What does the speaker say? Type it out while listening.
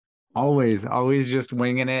Always just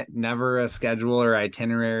winging it, never a schedule or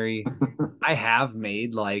itinerary. I have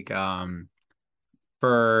made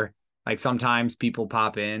for like sometimes people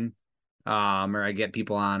pop in or I get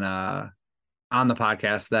people on the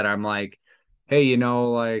podcast that I'm like, hey,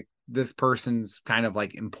 like this person's kind of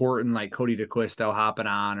like important, like Cody DeQuisto hopping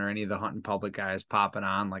on or any of the Hunting Public guys popping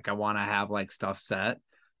on. Like I want to have like stuff set.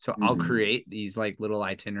 So I'll Hmm. create these like little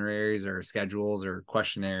itineraries or schedules or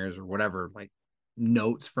questionnaires or whatever, like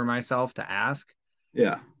notes for myself to ask.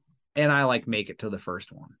 Yeah, And I like make it to the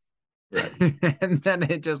first one. right. And then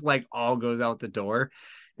it just like all goes out the door.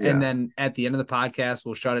 And Yeah. then at the end of the podcast,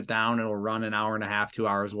 we'll shut it down. It'll run an hour and a half, 2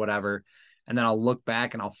 hours, whatever. And then I'll look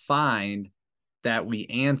back and I'll find that we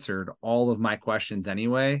answered all of my questions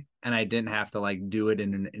anyway. And I didn't have to like do it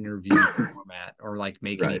in an interview format or like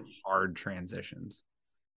make any Right. hard transitions.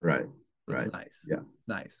 Right. So it's Right. nice. Yeah.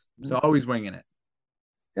 Nice. Yeah. So always winging it.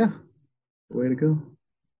 Yeah. Way to go.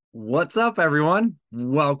 What's up, everyone?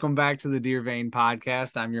 Welcome back to the Deer Vein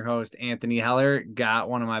podcast. I'm your host, Anthony Heller. Got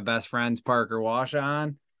one of my best friends, Parker Wash,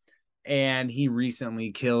 on, and he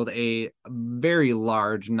recently killed a very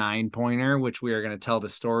large 9 pointer, which we are going to tell the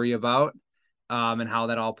story about and how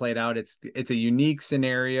that all played out. It's a unique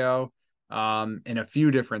scenario in a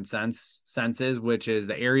few different senses, which is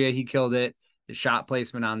the area he killed it, the shot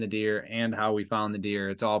placement on the deer, and how we found the deer.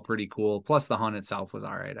 It's all pretty cool. Plus, the hunt itself was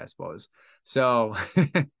all right, I suppose. So,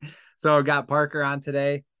 so I got Parker on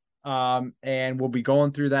today, and we'll be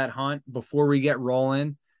going through that hunt before we get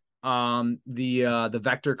rolling. The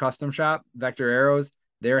Vector Custom Shop, Vector Arrows,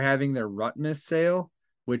 they're having their Rutmas sale,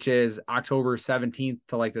 which is October 17th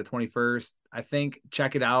to like the 21st. I think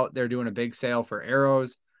check it out. They're doing a big sale for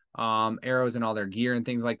arrows and all their gear and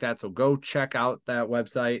things like that. So go check out that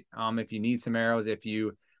website. If you need some arrows, if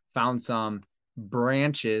you found some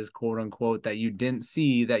branches, quote unquote, that you didn't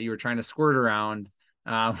see that you were trying to squirt around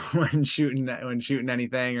when shooting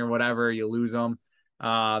anything or whatever, you lose them.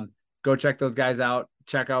 Go check those guys out.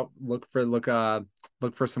 Check out look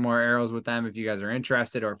for some more arrows with them if you guys are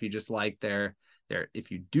interested, or if you just like their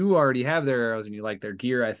if you do already have their arrows and you like their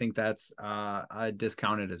gear, I think that's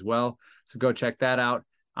discounted as well. So go check that out.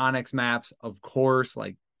 Onyx Maps, of course,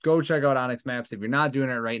 like go check out Onyx Maps if you're not doing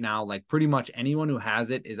it right now. Like pretty much anyone who has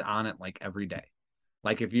it is on it like every day.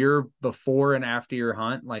 Like if you're before and after your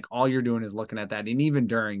hunt, like all you're doing is looking at that. And even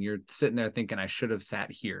during, you're sitting there thinking, I should have sat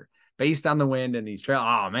here based on the wind and these trails.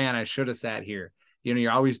 Oh man, I should have sat here.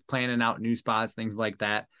 You're always planning out new spots, things like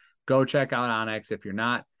that. Go check out Onyx if you're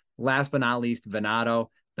not. Last but not least, Venado.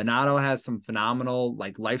 Venado has some phenomenal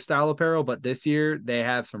like lifestyle apparel, but this year they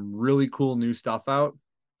have some really cool new stuff out,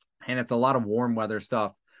 and it's a lot of warm weather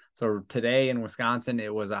stuff. So today in Wisconsin,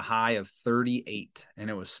 it was a high of 38 and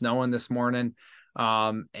it was snowing this morning.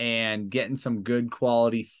 And getting some good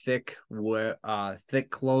quality, thick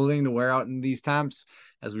clothing to wear out in these temps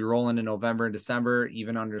as we roll into November and December,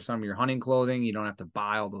 even under some of your hunting clothing. You don't have to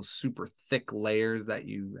buy all those super thick layers that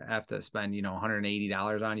you have to spend,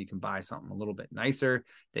 $180 on. You can buy something a little bit nicer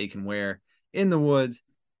that you can wear in the woods.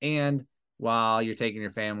 And while you're taking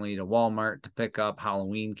your family to Walmart to pick up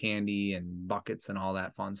Halloween candy and buckets and all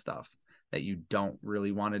that fun stuff that you don't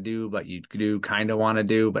really want to do, but you do kind of want to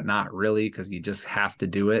do, but not really because you just have to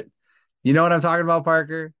do it. You know what I'm talking about,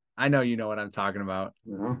 Parker? I know you know what I'm talking about.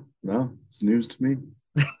 No, no, it's news to me.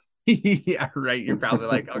 Yeah, right. You're probably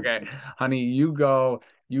like, okay, honey, you go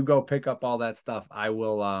pick up all that stuff.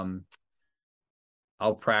 I'll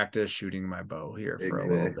practice shooting my bow here for a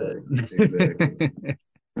little Exactly. Exactly.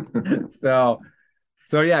 bit. So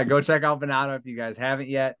So yeah, go check out Venado if you guys haven't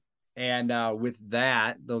yet. And with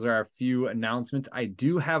that, those are a few announcements. I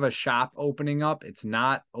do have a shop opening up. It's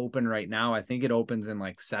not open right now. I think it opens in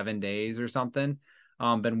like 7 days or something.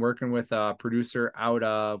 Been working with a producer out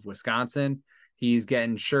of Wisconsin. He's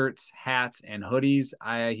getting shirts, hats, and hoodies.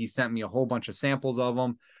 He sent me a whole bunch of samples of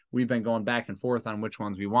them. We've been going back and forth on which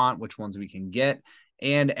ones we want, which ones we can get.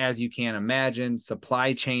 And as you can imagine,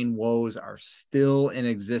 supply chain woes are still in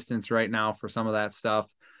existence right now for some of that stuff.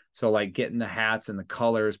 So like getting the hats and the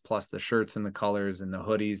colors plus the shirts and the colors and the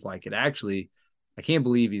hoodies, like it actually, I can't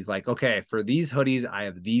believe he's like, okay, for these hoodies, I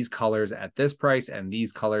have these colors at this price and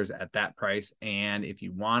these colors at that price. And if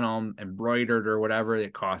you want them embroidered or whatever,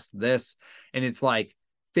 it costs this. And it's like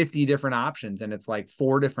 50 different options. And it's like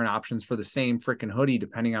four different options for the same freaking hoodie,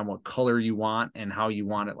 depending on what color you want and how you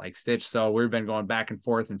want it like stitched. So we've been going back and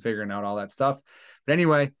forth and figuring out all that stuff. But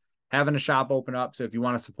anyway, having a shop open up. So if you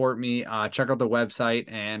want to support me, check out the website.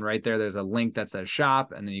 And right there's a link that says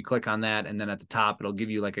shop. And then you click on that. And then at the top, it'll give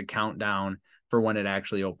you like a countdown for when it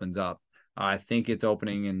actually opens up. I think it's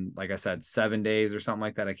opening in, like I said, 7 days or something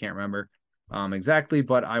like that. I can't remember exactly,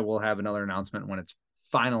 but I will have another announcement when it's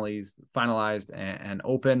finalized and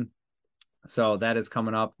open. So that is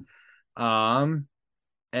coming up. And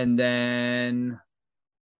then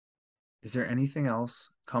is there anything else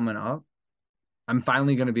coming up? I'm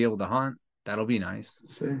finally going to be able to hunt. That'll be nice.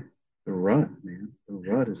 Say the rut, man. The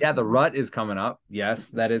rut is the rut is coming up. Yes,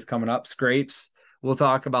 that is coming up. Scrapes. We'll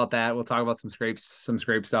talk about that. We'll talk about some scrape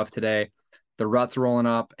stuff today. The rut's rolling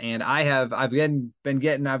up, and I've gotten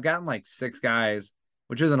like 6 guys,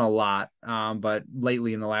 which isn't a lot. But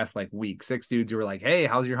lately in the last like week, 6 dudes who were like, "Hey,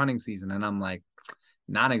 how's your hunting season?" And I'm like,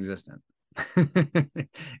 non-existent.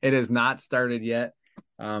 It has not started yet.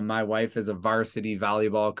 My wife is a varsity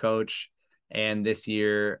volleyball coach, and this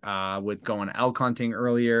year, with going elk hunting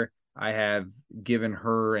earlier, I have given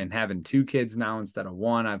her, and having 2 kids now instead of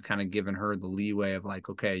 1, I've kind of given her the leeway of like,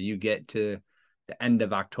 okay, you get to the end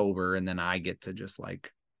of October, and then I get to just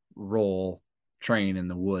like roll train in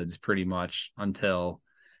the woods pretty much until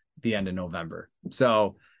the end of November.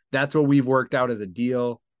 So that's what we've worked out as a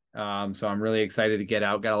deal. So I'm really excited to get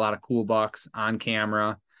out. Got a lot of cool bucks on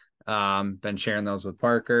camera. Been sharing those with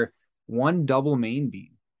Parker. 1 double main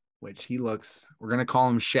beam, which we're going to call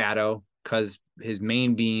him Shadow because his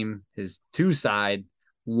main beam, his 2 side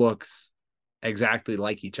looks exactly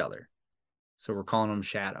like each other. So we're calling him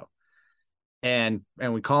Shadow. And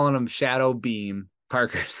we calling him Shadow Beam.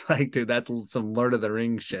 Parker's like, dude, that's some Lord of the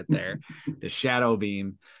Rings shit there. The Shadow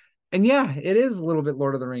Beam. And yeah, it is a little bit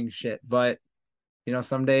Lord of the Rings shit, but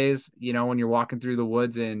some days, when you're walking through the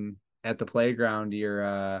woods and at the playground,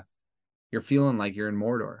 you're feeling like you're in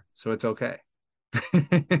Mordor. So it's okay.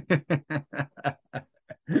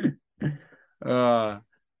 All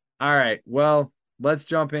right. Well, let's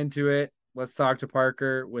jump into it. Let's talk to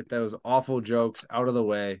Parker with those awful jokes out of the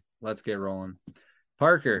way. Let's get rolling.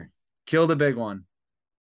 Parker, kill the big one.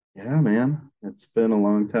 Yeah, man. It's been a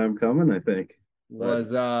long time coming, I think.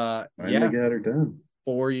 Was finally got her done.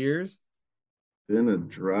 4 years. Been a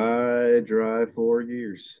dry 4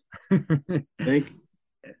 years. I think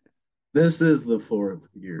this is the 4th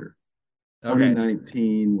year. Okay.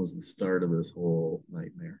 2019 was the start of this whole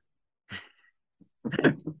nightmare.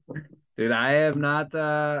 Dude, I'm not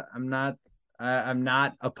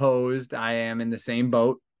opposed. I am in the same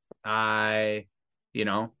boat. I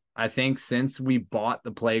think since we bought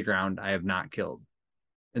the playground, I have not killed.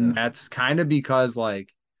 And that's kind of because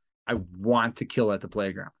like I want to kill at the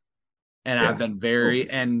playground. And I've been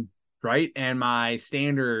and my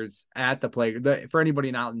standards at the playground, for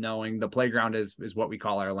anybody not knowing, the playground is what we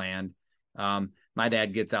call our land. My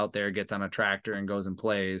dad gets out there, gets on a tractor and goes and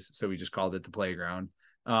plays. So we just called it the playground.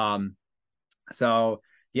 So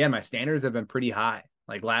yeah, my standards have been pretty high.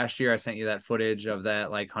 Like last year, I sent you that footage of that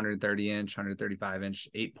like 130-inch, 135-inch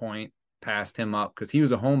 8-point, passed him up because he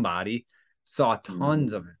was a homebody. Saw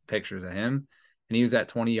tons of pictures of him, and he was at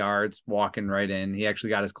 20 yards walking right in. He actually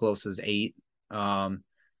got as close as 8.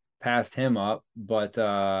 Passed him up, but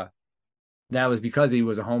that was because he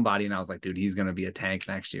was a homebody, and I was like, dude, he's gonna be a tank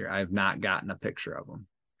next year. I have not gotten a picture of him.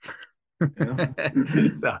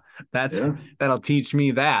 So that'll teach me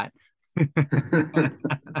that.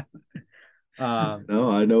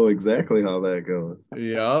 No, I know exactly how that goes.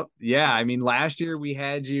 Yep. Yeah. I mean, last year we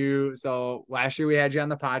had you on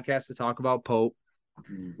the podcast to talk about Pope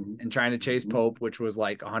and trying to chase Pope, which was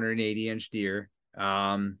like 180-inch deer.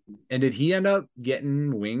 And did he end up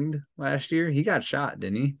getting winged last year? He got shot,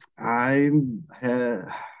 didn't he? I'm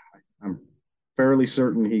fairly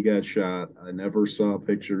certain he got shot. I never saw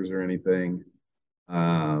pictures or anything.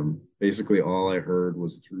 Basically all I heard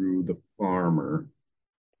was through the farmer,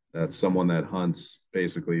 that someone that hunts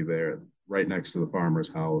basically there right next to the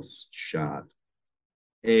farmer's house shot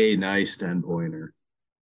a nice 10-pointer.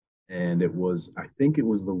 And I think it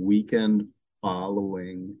was the weekend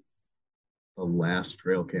following the last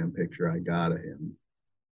trail cam picture I got of him,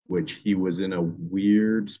 which he was in a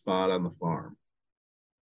weird spot on the farm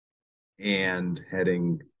and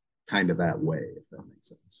heading kind of that way, if that makes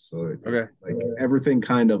sense. So like everything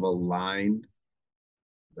kind of aligned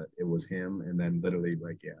that it was him, and then literally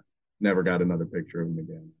never got another picture of him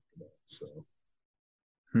again after that. So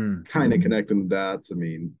kind of connecting the dots. I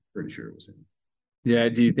mean, pretty sure it was him. Yeah.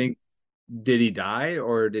 Do you think, did he die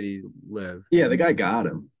or did he live? Yeah, the guy got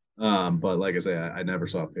him. But like I say, I never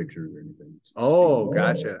saw pictures or anything. Oh,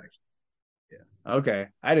 gotcha. Yeah. Okay.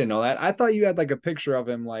 I didn't know that. I thought you had like a picture of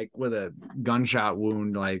him like with a gunshot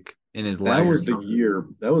wound like in his leg. That was the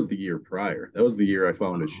year prior. That was the year I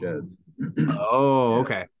found his sheds. Oh,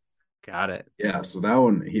 okay. Got it. Yeah, so that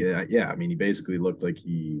one, I mean, he basically looked like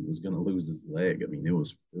he was gonna lose his leg. I mean, it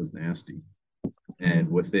was nasty.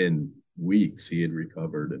 And within weeks he had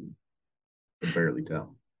recovered and could barely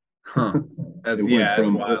tell. Huh.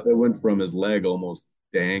 It went from his leg almost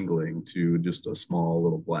dangling to just a small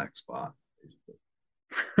little black spot. Basically,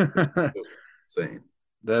 it was insane.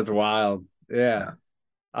 That's wild. Yeah.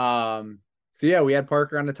 Yeah, So yeah, we had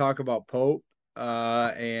Parker on to talk about Pope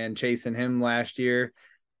and chasing him last year.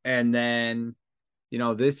 And then,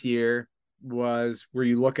 this year were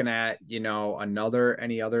you looking at,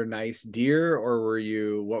 any other nice deer, or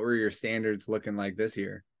what were your standards looking like this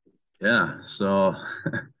year? yeah. So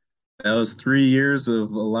that was 3 years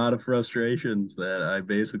of a lot of frustrations that I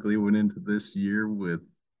basically went into this year with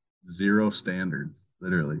zero standards,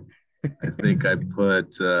 literally.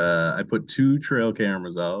 I put two trail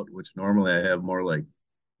cameras out, which normally I have more like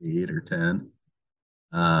 8 or 10.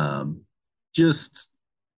 Um, just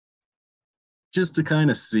just to kind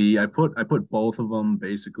of see, I put both of them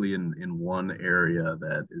basically in one area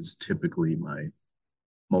that is typically my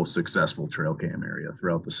most successful trail cam area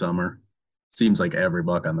throughout the summer. Seems like every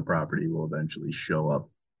buck on the property will eventually show up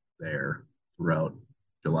there throughout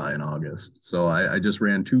July and August. So I just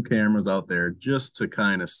ran two cameras out there just to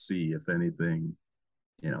kind of see if anything,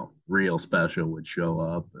 real special would show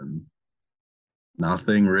up. And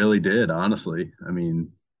nothing really did, honestly. I mean,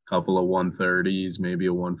 a couple of 130s, maybe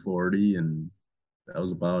a 140, and that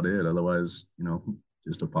was about it. Otherwise,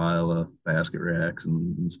 just a pile of basket racks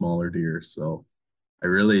and smaller deer. So I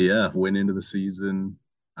really, yeah, went into the season.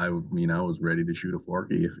 I was ready to shoot a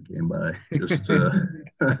forky if it came by, just to,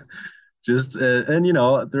 and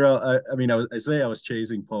throughout. I was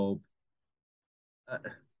chasing Pope, uh,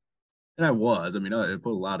 and I was. I mean, I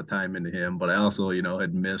put a lot of time into him, but I also,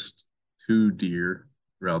 had missed two deer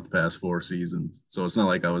throughout the past 4 seasons, so it's not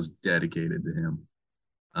like I was dedicated to him.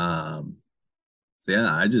 Um, so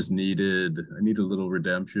yeah, I needed a little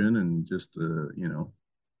redemption and just to,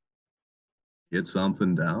 get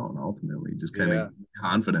something down ultimately. Just kind of Yeah.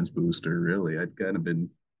 confidence booster, really. I'd kind of been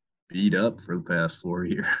beat up for the past 4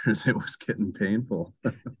 years. It was getting painful.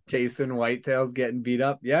 Chasing whitetails, getting beat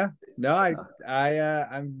up. Yeah. No,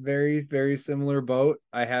 I'm very, very similar boat.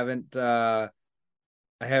 I haven't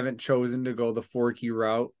chosen to go the forky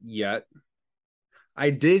route yet.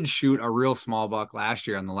 I did shoot a real small buck last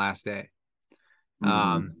year on the last day.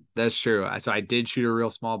 Mm-hmm. That's true. So I did shoot a real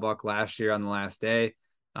small buck last year on the last day.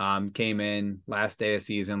 Came in last day of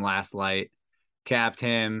season, last light, capped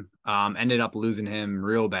him. Ended up losing him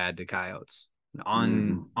real bad to coyotes,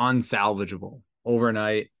 Mm-hmm. unsalvageable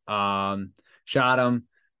overnight. Shot him,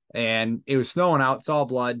 and it was snowing out. It's all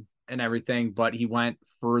blood and everything, but he went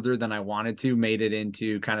further than I wanted to. Made it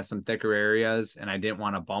into kind of some thicker areas, and I didn't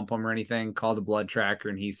want to bump him or anything. Called the blood tracker,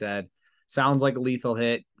 and he said, "Sounds like a lethal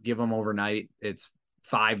hit. Give him overnight. It's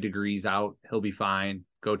 5 degrees out. He'll be fine.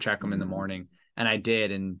 Go check him in the Mm-hmm. morning." And I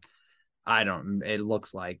did, and it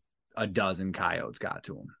looks like a dozen coyotes got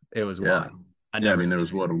to him. It was Yeah. wild. I Yeah. I never mean, there seen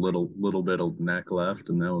was it. what, a little bit of neck left,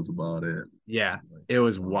 and that was about it. Yeah, Like, it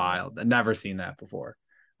was wow. wild. I never seen that before.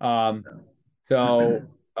 Um, Yeah. so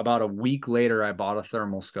about a week later, I bought a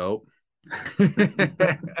thermal scope.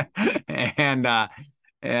 and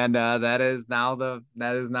that is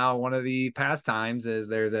now one of the pastimes is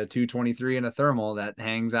there's a 223 and a thermal that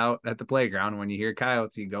hangs out at the playground. When you hear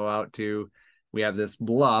coyotes, you go out to, we have this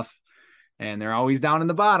bluff, and they're always down in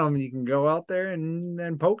the bottom. You can go out there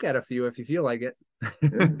and poke at a few if you feel like it. Yeah.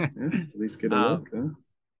 Yeah. At least get a um, look,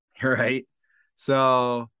 huh? right.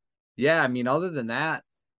 So yeah, I mean, other than that,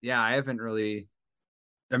 yeah, I haven't really.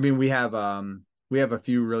 I mean, we have a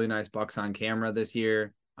few really nice bucks on camera this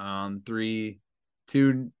year.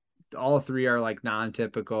 Two, all three are like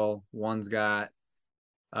non-typical. One's got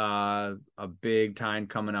a big tine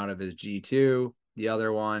coming out of his G2. The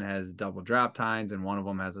other one has double drop tines, and one of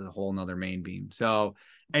them has a whole nother main beam. So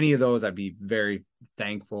any of those, I'd be very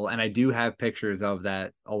thankful. And I do have pictures of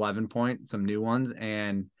that 11 point, some new ones,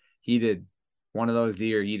 and he did one of those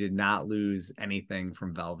deer. He did not lose anything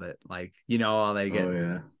from velvet. Like, how they Oh get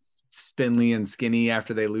yeah. spindly and skinny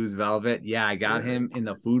after they lose velvet. Yeah, I got Yeah. him in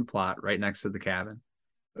the food plot right next to the cabin.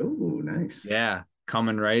 Oh, nice. Yeah,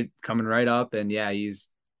 coming right up, and yeah, he's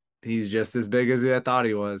just as big as I thought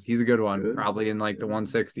he was. He's a good one, Good. probably in like the Good.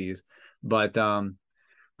 160s. But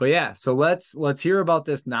yeah, so let's hear about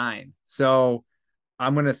this nine. So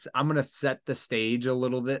I'm gonna set the stage a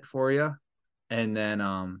little bit for you, and then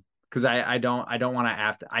because I don't want to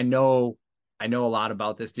have to. I know a lot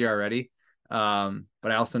about this deer already, but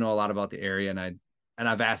I also know a lot about the area, and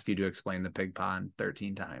I've asked you to explain the pig pond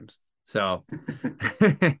 13 times. So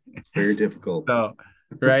It's very difficult. so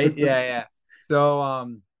right, yeah, yeah. So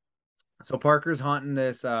so Parker's hunting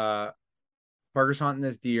this deer,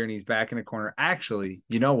 and he's back in a corner. Actually,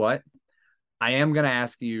 you know what? I am gonna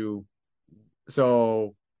ask you.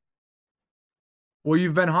 So, well,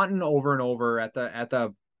 you've been hunting over and over at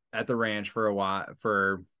the at the ranch for a while,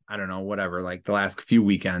 for I don't know, whatever, like the last few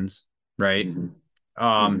weekends, right? Mm-hmm.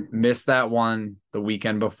 Mm-hmm. Missed that one the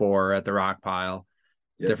weekend before at the rock pile,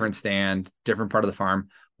 Yep. different stand, different part of the farm.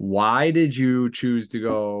 Why did you choose to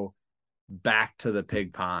go back to the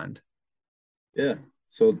pig pond? Yeah.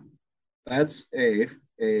 So that's a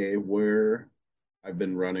where I've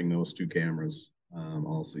been running those two cameras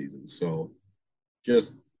all season. So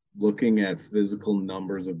just looking at physical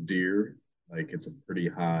numbers of deer, like it's a pretty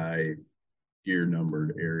high deer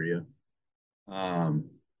numbered area. Um,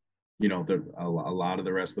 a lot of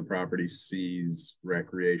the rest of the property sees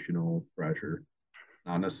recreational pressure,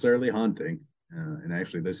 not necessarily hunting. And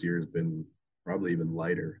actually, this year has been probably even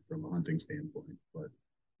lighter from a hunting standpoint. But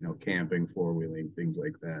camping, four wheeling, things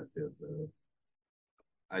like that.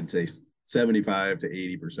 I'd say 75 to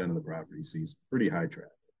 80% of the property sees pretty high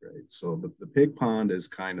traffic, right? So the pig pond is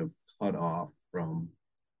kind of cut off from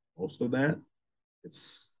most of that.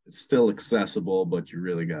 It's still accessible, but you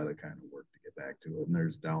really got to kind of work to get back to it. And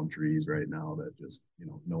there's down trees right now that just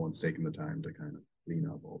no one's taking the time to kind of clean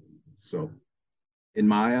up ultimately. So in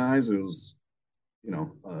my eyes, it was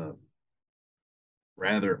a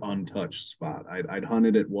rather untouched spot. I'd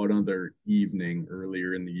hunted it one other evening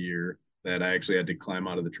earlier in the year that I actually had to climb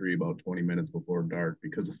out of the tree about 20 minutes before dark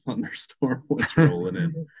because a thunderstorm was rolling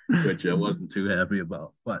in, which I wasn't too happy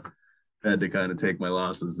about, but had to kind of take my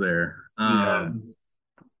losses there. Yeah.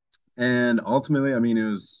 And ultimately, I mean, it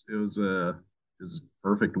was a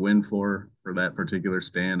perfect win for that particular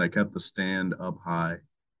stand. I kept the stand up high.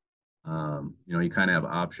 You kind of have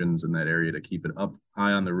options in that area to keep it up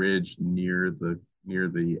high on the ridge near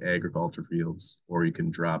the agriculture fields, or you can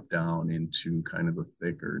drop down into kind of a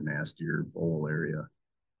thicker, nastier bowl area,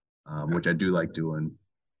 which I do like doing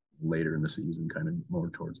later in the season, kind of more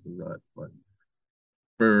towards the rut. But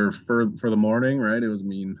for the morning, right? It was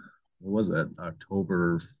what was that?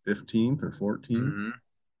 October 15th or 14th. Mm-hmm.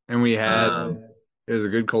 And we had it was a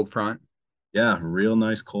good cold front. Yeah, real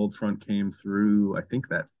nice cold front came through. I think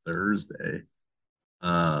that Thursday.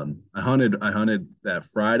 I hunted that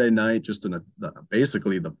Friday night just in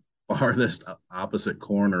basically the farthest opposite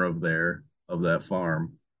corner of that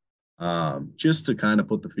farm, just to kind of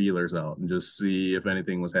put the feelers out and just see if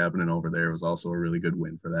anything was happening over there. It was also a really good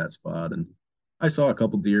win for that spot, and I saw a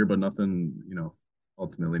couple deer, but nothing,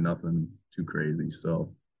 ultimately nothing too crazy.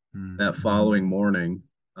 So that following morning,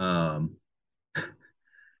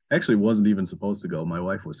 actually wasn't even supposed to go. My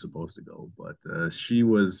wife was supposed to go, but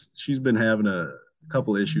she's been having a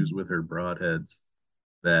couple issues with her broadheads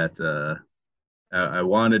that I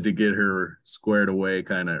wanted to get her squared away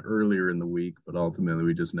kind of earlier in the week, but ultimately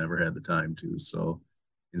we just never had the time to. So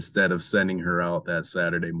instead of sending her out that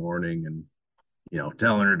Saturday morning and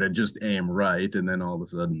telling her to just aim right, and then all of a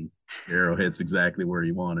sudden the arrow hits exactly where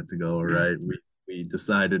you want it to go, right? We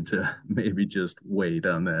decided to maybe just wait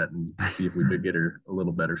on that and see if we could get her a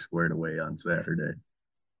little better squared away on Saturday.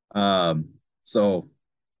 So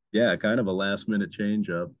yeah, kind of a last minute change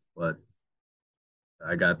up, but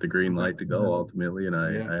I got the green light to go ultimately, and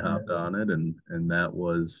I hopped on it, and that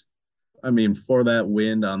was, I mean, for that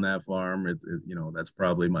wind on that farm, that's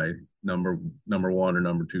probably my number one or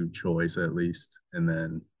number two choice at least. And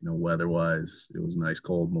then weather wise, it was a nice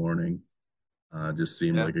cold morning. Just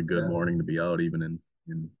seemed like a good morning to be out even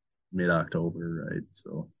in mid October, right?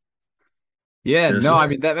 So Yeah, no, I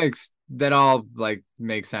mean that all like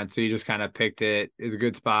makes sense. So you just kind of picked it as a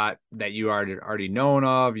good spot that you already known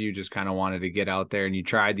of. You just kind of wanted to get out there and you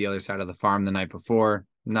tried the other side of the farm the night before.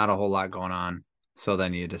 Not a whole lot going on. So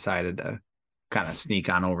then you decided to kind of sneak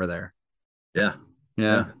on over there. Yeah.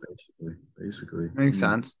 Yeah. Yeah, basically. Makes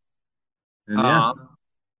sense. And yeah,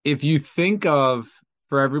 If you think of,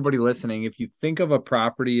 for everybody listening, if you think of a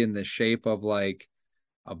property in the shape of like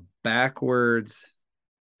a backwards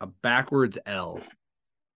a backwards L,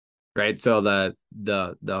 right? So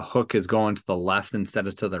the hook is going to the left instead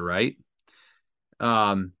of to the right.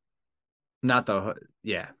 Um, not the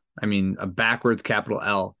yeah. I mean a backwards capital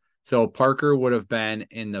L. So Parker would have been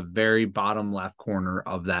in the very bottom left corner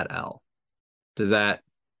of that L. Does that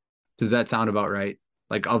does that sound about right?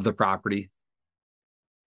 Like of the property.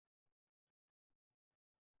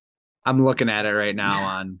 I'm looking at it right now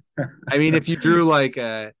on I mean if you drew like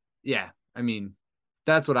a yeah, I mean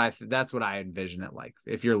that's what I envision it like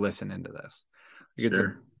if you're listening to this. Like it's a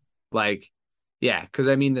sure. like yeah, because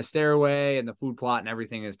I mean the stairway and the food plot and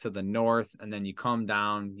everything is to the north, and then you come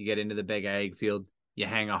down, you get into the big ag field, you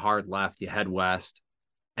hang a hard left, you head west,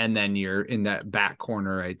 and then you're in that back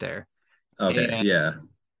corner right there. Okay. And Yeah.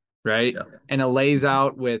 right. Yeah. And it lays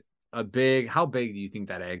out with a big how big do you think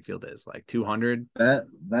that ag field is? Like 200?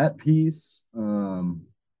 That piece,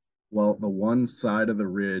 Well, the one side of the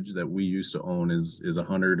ridge that we used to own is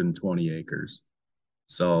 120 acres.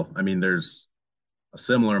 So, I mean, there's a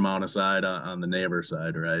similar amount of side on the neighbor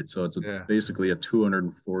side, right? So it's Yeah. basically a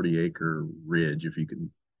 240-acre ridge, if you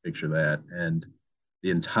can picture that. And the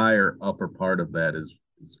entire upper part of that is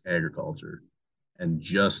agriculture, and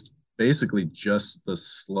just basically just the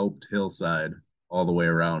sloped hillside all the way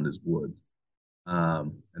around is woods.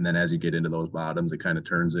 And then as you get into those bottoms, it kind of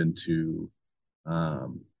turns into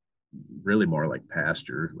um, really more like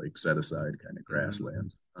pasture, like set aside kind of Mhm.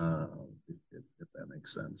 grasslands, if that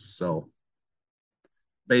makes sense. So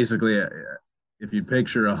basically, if you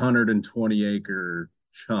picture a 120-acre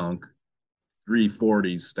chunk,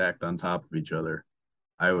 340s stacked on top of each other,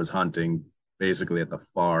 I was hunting basically at the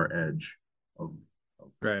far edge of,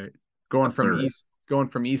 of Right. a third. Going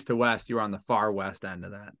from east to west, you were on the far west end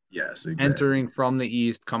of that. Yes, exactly. Entering from the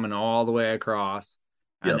east, coming all the way across,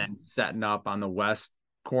 and Yep. then setting up on the west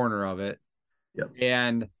corner of it. Yep.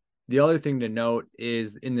 And the other thing to note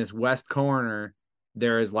is in this west corner,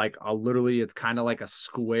 there is like a literally, it's kind of like a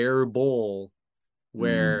square bowl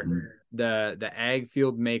where Mm-hmm. the ag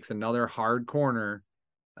field makes another hard corner,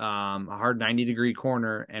 a hard 90-degree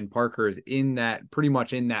corner, and Parker is in that pretty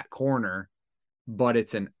much in that corner, but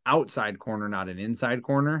it's an outside corner, not an inside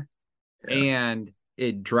corner, Yeah. and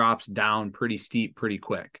it drops down pretty steep pretty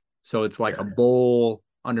quick. So it's like Yeah. a bowl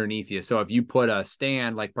underneath you. So if you put a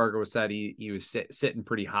stand, like Parker was said, he was sitting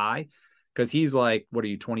pretty high because he's like, what are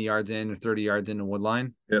you, 20 yards in or 30 yards in the wood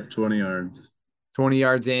line? Yep. 20 yards. 20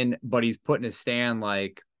 yards in, but he's putting his stand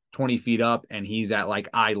like 20 feet up and he's at like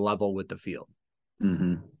eye level with the field.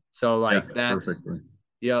 Mm-hmm. So Yeah. like that's, Perfectly.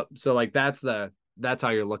 yep. So like that's how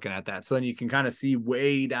you're looking at that. So then you can kind of see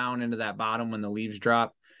way down into that bottom when the leaves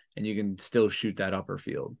drop and you can still shoot that upper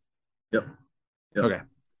field. Yep. Yep. Okay.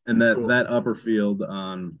 And that Cool. that upper field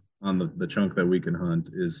on the chunk that we can hunt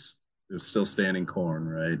is still standing corn,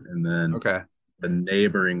 right? And then Okay. the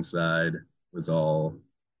neighboring side was all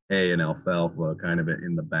hay and alfalfa, kind of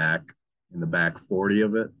in the back 40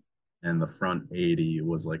 of it, and the front 80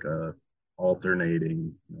 was like a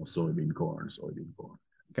alternating, soybean corn.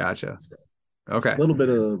 Gotcha. So Okay. little bit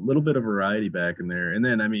of variety back in there. And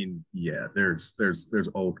then I mean, yeah, there's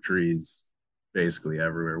oak trees basically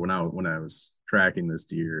everywhere. When I was tracking this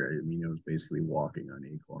deer, I mean, it was basically walking on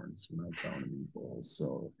acorns when I was down in these bowls.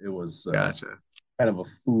 So it was Gotcha. kind of a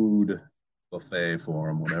food buffet for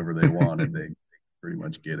them. Whatever they wanted, they pretty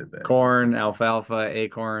much get it back there. Corn, alfalfa,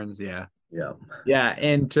 acorns. Yeah. Yeah. Yeah.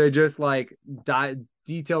 And to just like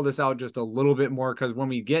detail this out just a little bit more, because when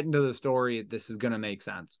we get into the story, this is going to make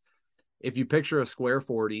sense. If you picture a square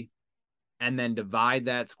 40 and then divide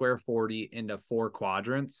that square 40 into four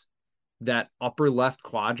quadrants, that upper left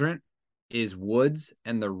quadrant is woods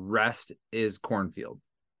and the rest is cornfield.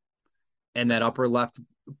 And that upper left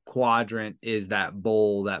quadrant is that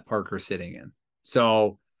bowl that Parker's sitting in.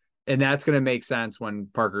 So, and that's going to make sense when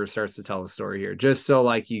Parker starts to tell the story here, just so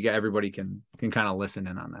like you get everybody can kind of listen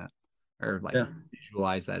in on that or like Yeah.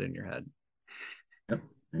 visualize that in your head. Yep.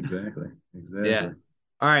 Exactly. Yeah. Exactly.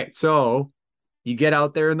 All right. So you get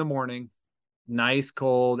out there in the morning, nice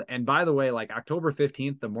cold. And by the way, like October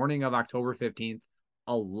 15th, the morning of October 15th,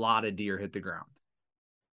 a lot of deer hit the ground.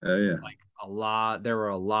 Oh yeah. Like a lot, there were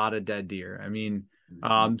a lot of dead deer. I mean,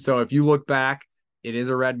 Mm-hmm. so if you look back, it is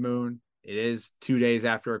a red moon. It is 2 days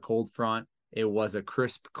after a cold front. It was a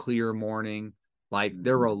crisp, clear morning. Like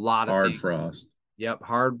there were Mm-hmm. a lot of Hard things. frost. Yep,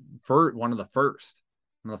 hard for one of the first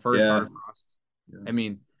Yeah. hard frosts. Yeah. I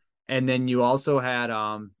mean, and then you also had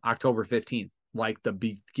October 15th, like the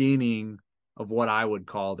beginning of what I would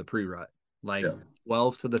call the pre-rut, like Yeah.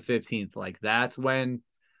 12th to the 15th. Like that's when,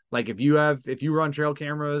 like if you run trail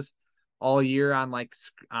cameras all year on like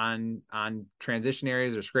on transition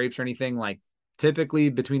areas or scrapes or anything, like typically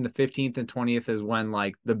between the 15th and 20th is when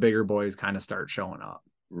like the bigger boys kind of start showing up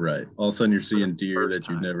Right. All of a sudden, you're for the seeing deer first that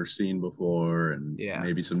you've time. never seen before, and Yeah.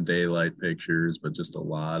 maybe some daylight pictures, but just a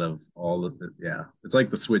lot of all of it. Yeah. It's like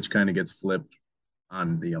the switch kind of gets flipped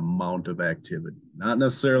on the amount of activity. Not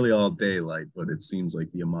necessarily all daylight, but it seems like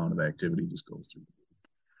the amount of activity just goes through.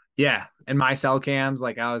 Yeah. And my cell cams,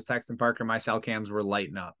 like I was texting Parker, my cell cams were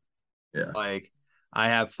lighting up. Yeah. Like I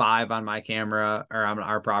have five on my camera or on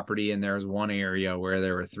our property, and there was one area where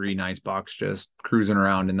there were three nice bucks just cruising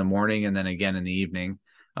around in the morning and then again in the evening.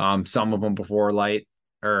 Some of them before light,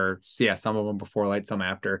 or yeah, some of them before light, some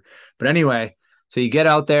after. But anyway, so you get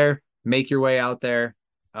out there, make your way out there.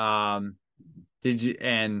 Um, did you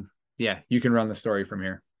and yeah, you can run the story from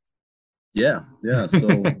here. Yeah. Yeah.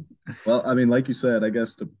 So, well, I mean, like you said, I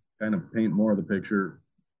guess to kind of paint more of the picture,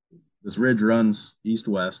 this ridge runs east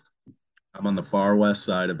west. I'm on the far west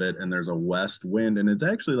side of it, and there's a west wind, and it's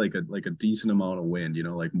actually like a decent amount of wind. You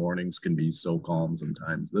know, like mornings can be so calm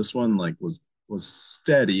sometimes. This one like was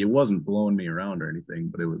steady. It wasn't blowing me around or anything,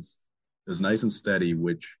 but it was nice and steady.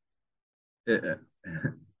 Which, I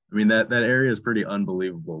mean, that area is pretty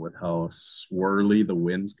unbelievable with how swirly the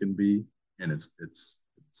winds can be, and it's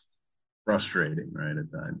frustrating, right,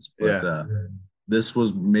 at times. But Yeah. this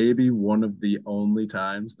was maybe one of the only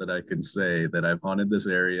times that I can say that I've hunted this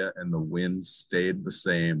area and the wind stayed the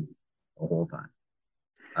same the whole time.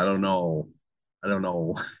 I don't know. I don't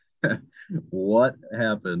know what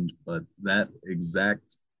happened, but that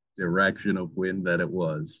exact direction of wind that it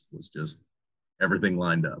was just everything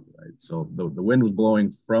lined up, right? So the wind was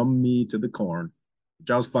blowing from me to the corn,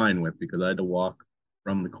 which I was fine with because I had to walk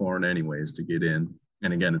from the corn anyways to get in.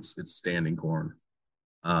 And again, it's standing corn.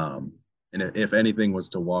 Um, and if anything was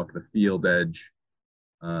to walk the field edge,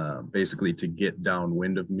 basically to get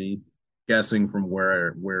downwind of me, guessing from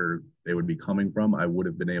where they would be coming from, I would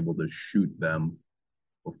have been able to shoot them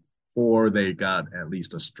before they got at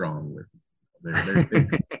least a strong whiff.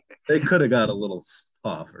 They could have got a little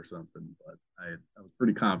puff or something, but I was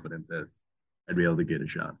pretty confident that I'd be able to get a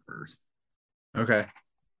shot first. Okay.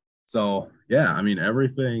 So yeah, I mean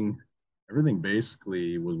everything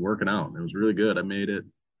basically was working out. It was really good. I made it.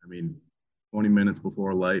 I mean, 20 minutes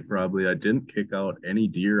before light, probably. I didn't kick out any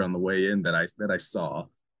deer on the way in that I saw.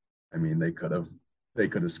 I mean, they could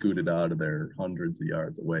have scooted out of there hundreds of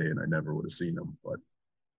yards away, and I never would have seen them. But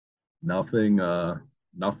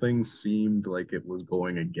nothing seemed like it was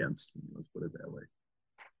going against me. Let's put it that way.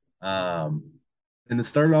 Um, and it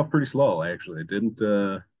started off pretty slow. Actually, it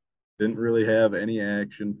didn't really have any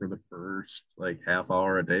action for the first like half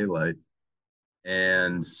hour of daylight,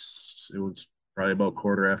 and it was probably about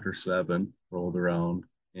quarter after 7 rolled around,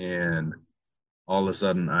 and all of a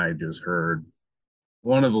sudden I just heard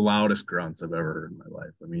one of the loudest grunts I've ever heard in my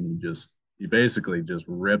life. I mean, he basically just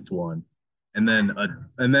ripped one, and then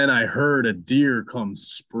I heard a deer come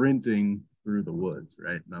sprinting through the woods,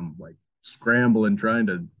 right? And I'm like scrambling, trying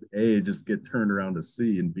to A, just get turned around to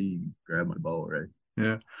see, and B, grab my bow, right?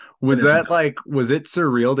 Yeah. And Was it's a that like, was it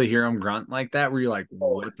surreal to hear him grunt like that? Were you like,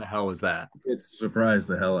 oh, what the hell was that? it surprised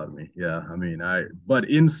the hell out of me. Yeah, I mean, but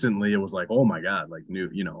instantly it was like, oh my god, like new,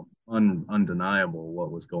 undeniable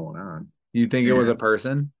what was going on. You think it was And a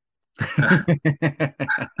person?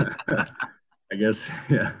 I guess,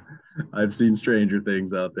 yeah, I've seen stranger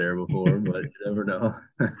things out there before, but you never know.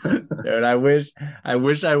 Dude, I wish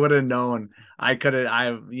I would have known. I could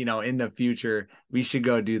have, in the future, we should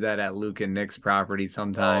go do that at Luke and Nick's property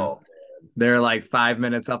sometime. Oh, They're like 5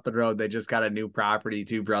 minutes up the road. They just got a new property,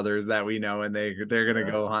 two brothers that we know, and they're gonna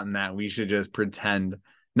yeah. go hunting that. We should just pretend,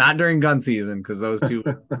 not during gun season, because those two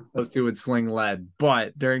would sling lead,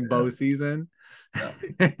 but during Yeah. bow season, Yeah.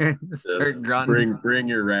 start Just grunting. bring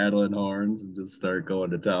your rattling horns and just start going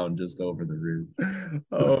to town just over the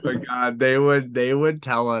Oh my roof. God. They would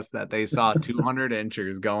tell us that they saw 200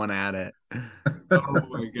 inchers going at it. Oh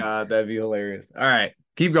my God, that'd be hilarious. All right,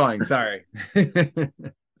 keep going. Sorry.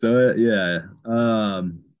 So yeah,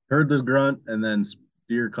 heard this grunt, and then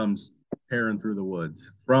deer comes tearing through the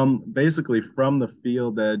woods from basically from the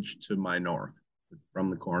field edge to my north, from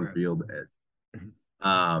the cornfield edge.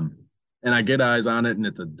 Um, and I get eyes on it, and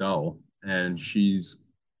it's a doe, and she's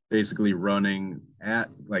basically running at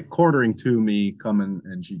like quartering to me, coming,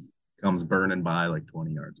 and she comes burning by like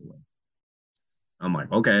 20 yards away. I'm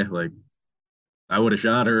like, okay, like I would have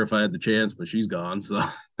shot her if I had the chance, but she's gone. So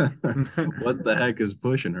what the heck is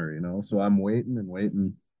pushing her, you know? So I'm waiting and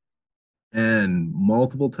waiting. And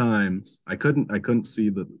multiple times I couldn't see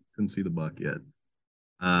the buck yet.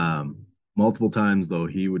 Um, Multiple times though,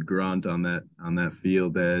 he would grunt on that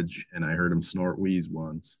field edge, and I heard him snort wheeze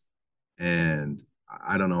once. And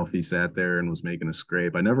I don't know if he sat there and was making a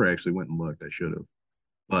scrape. I never actually went and looked. I should have.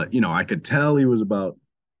 But I could tell he was about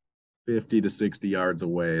 50 to 60 yards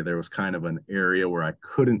away. There was kind of an area where I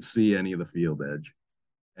couldn't see any of the field edge.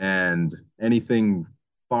 And anything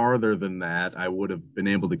farther than that, I would have been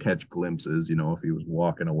able to catch glimpses, if he was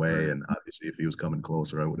walking away. Right. And obviously, if he was coming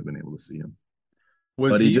closer, I would have been able to see him.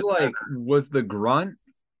 Was But he he just, like, was the grunt,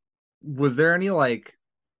 was there any like,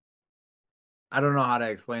 I don't know how to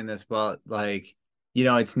explain this, but like,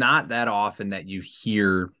 it's not that often that you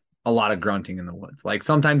hear a lot of grunting in the woods. Like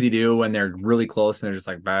sometimes you do when they're really close and they're just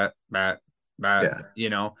like bat, bat, bat,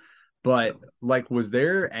 yeah. But like, was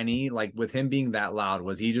there any like with him being that loud?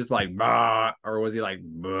 Was he just like bah, or was he like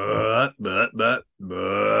but but,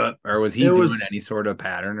 or was he It doing was, any sort of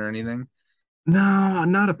pattern or anything? no,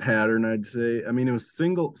 not a pattern, I'd say. I mean, it was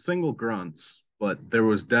single grunts, but there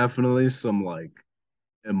was definitely some like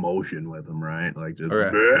emotion with him, right? Like just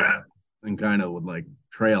Okay. "Bleh." and kind of would like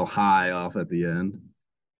trail high off at the end.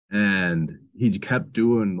 And he kept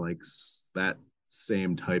doing like that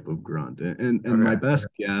same type of grunt. And my Okay. best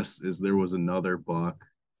guess is there was another buck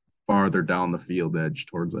farther down the field edge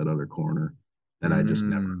towards that other corner that I just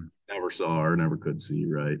Mm. never saw or never could see,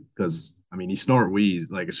 right? Because I mean he snort wheeze,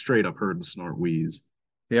 like a straight up heard the snort wheeze,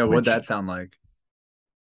 Yeah, what'd which that sound like?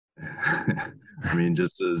 I mean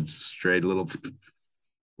just a straight little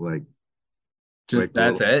like Just quick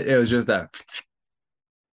that's little it. It was just a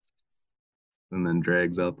and then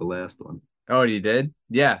drags out the last one. oh, you did?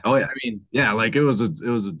 Yeah. Oh yeah. I mean, Yeah, like it was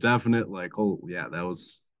a definite like oh yeah, that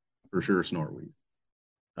was for sure snort wheeze.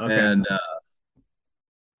 okay.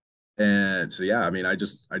 And so yeah, I mean I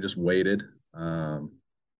just waited,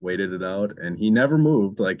 waited it out and he never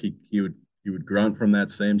moved. Like he would grunt from that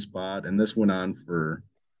same spot. And this went on for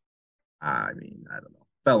I mean, I don't know,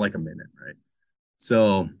 felt like a minute, right?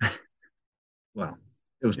 So well,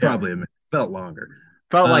 it was Yeah. probably a minute, felt longer.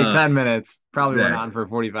 Felt like Uh 10 minutes. Probably went on exactly. for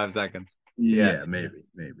 45 seconds. Yeah. Yeah,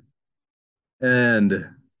 maybe. And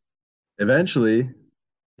eventually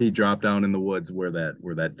he dropped down in the woods where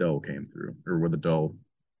that doe came through, or where the doe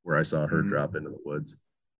where I saw her Mhm. drop into the woods.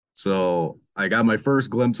 So I got my first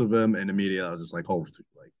glimpse of him, and immediately I was just like, "Oh,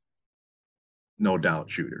 like no doubt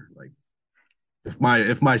shooter." Like if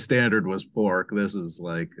my standard was pork, this is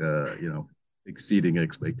like exceeding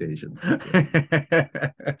expectations. So,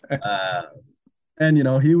 uh, and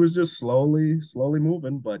he was just slowly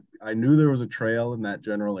moving, but I knew there was a trail in that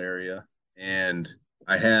general area, and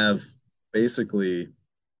I have basically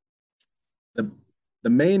the the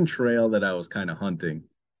main trail that I was kind of hunting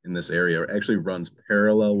in this area actually runs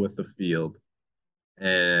parallel with the field,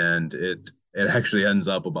 and it actually ends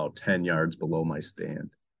up about 10 yards below my stand.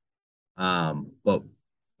 But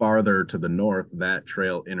farther to the north, that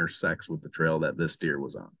trail intersects with the trail that this deer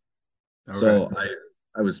was on. Okay. So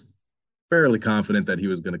I was fairly confident that he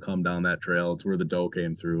was going to come down that trail. It's where the doe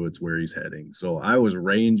came through. It's where he's heading. So I was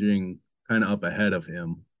ranging kind of up ahead of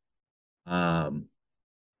him,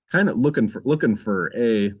 kind of looking for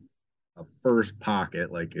a first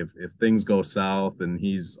pocket. Like if things go south and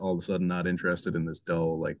he's all of a sudden not interested in this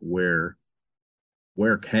doe, like where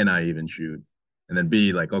can I even shoot? And then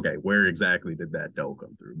B, like, okay, where exactly did that doe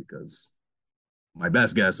come through? Because my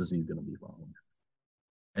best guess is he's going to be following.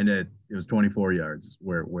 And it was 24 yards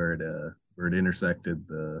where it intersected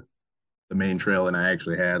the main trail, and I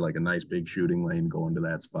actually had like a nice big shooting lane going to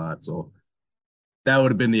that spot. So that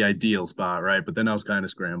would have been the ideal spot, right? But then I was kind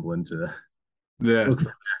of scrambling to Yeah. look for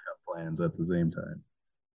backup plans at the same time.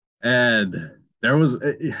 And there was,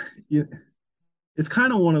 it's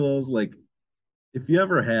kind of one of those like if you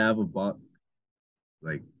ever have a buck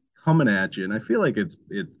like coming at you, and I feel like it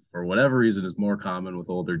for whatever reason is more common with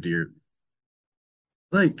older deer.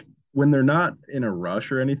 Like when they're not in a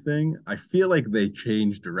rush or anything, I feel like they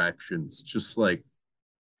change directions just like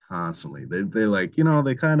constantly. They like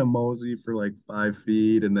they kind of mosey for like 5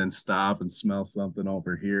 feet and then stop and smell something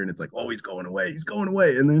over here, and it's like oh he's going away,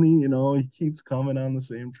 and then he keeps coming on the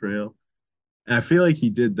same trail. And I feel like he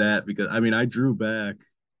did that because I mean I drew back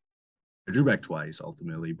twice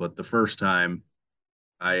ultimately, but the first time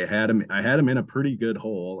I had him in a pretty good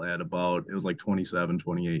hole at about it was like 27,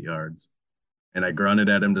 28 yards. And I grunted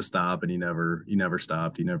at him to stop and he never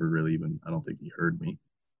stopped. He never really even I don't think he heard me.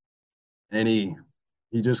 And he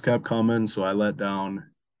just kept coming, so I let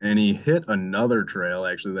down and he hit another trail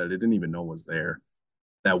actually that I didn't even know was there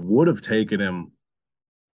that would have taken him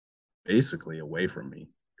basically away from me,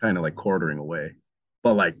 kind of like quartering away.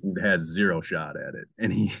 But like had zero shot at it.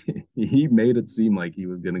 And he he made it seem like he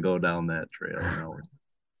was gonna go down that trail. And I was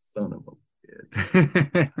son of a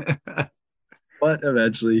bitch. But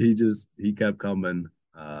eventually he kept coming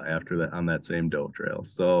after that on that same doe trail.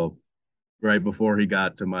 So right before he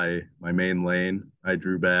got to my main lane, I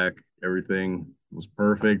drew back. Everything was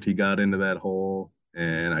perfect. He got into that hole,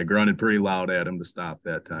 and I grunted pretty loud at him to stop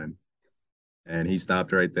that time, and he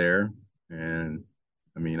stopped right there. And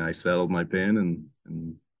I mean, I settled my pin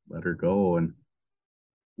and let her go. And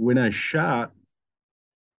when I shot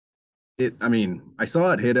it, I mean, I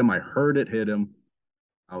saw it hit him. I heard it hit him.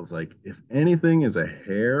 I was like, if anything is a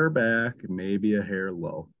hair back, maybe a hair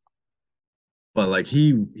low. But like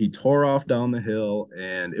he tore off down the hill,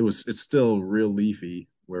 and it's still real leafy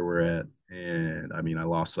where we're at. And I mean, I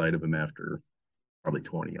lost sight of him after probably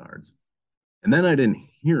 20 yards. And then I didn't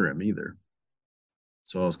hear him either.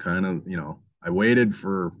 So I was kind of, I waited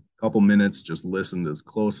for a couple minutes, just listened as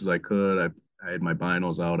close as I could. I had my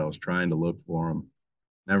binos out. I was trying to look for him.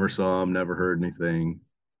 Never saw him, never heard anything.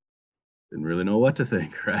 Didn't really know what to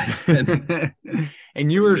think, right?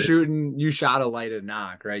 And you were shooting, you shot a lighted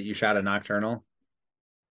knock, right? You shot a nocturnal.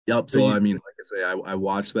 Yep. So So you I mean, like I say, I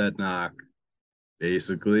watched that knock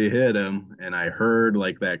basically hit him, and I heard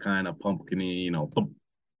like that kind of pumpkiny, thump,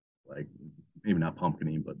 like maybe not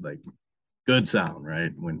pumpkiny, but like good sound,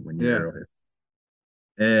 right? When your yeah. arrow hit.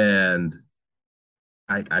 And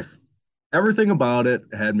I everything about it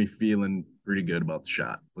had me feeling pretty good about the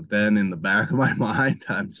shot. But then in the back of my mind,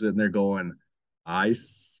 I'm sitting there going, I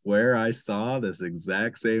swear I saw this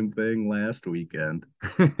exact same thing last weekend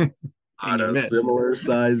And on you a missed. similar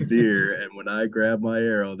sized deer. And when I grabbed my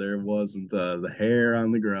arrow, there wasn't the hair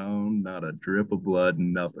on the ground, not a drip of blood,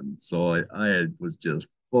 nothing. So was just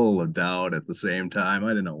full of doubt at the same time. I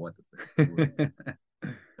didn't know what to think.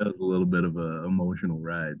 It was a little bit of an emotional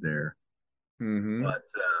ride there. Hmm. But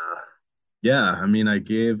yeah, I mean, I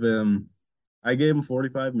gave him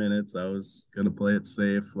 45 minutes. I was gonna play it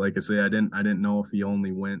safe. Like I say, I didn't know if he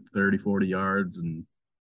only went 30, 40 yards and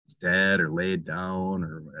was dead or laid down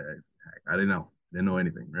or I didn't know. Didn't know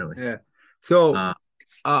anything really. Yeah. So,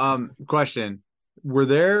 Uh, question. Were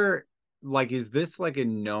there like is this like a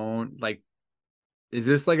known like is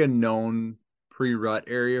this like a known pre-rut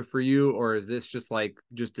area for you, or is this just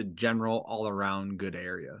a general all-around good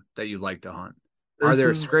area that you like to hunt? Are this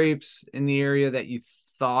there is scrapes in the area that you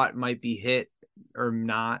thought might be hit or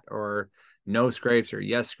not, or no scrapes or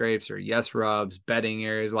yes rubs, bedding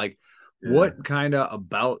areas? Like yeah. what kind of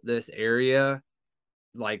about this area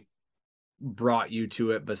like brought you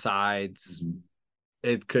to it besides Mhm.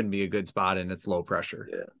 it couldn't be a good spot and it's low pressure?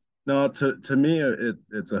 Yeah. No, to me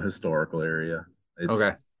it's a historical area. Okay.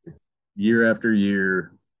 It's year after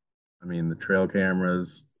year. I mean, the trail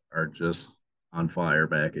cameras are just on fire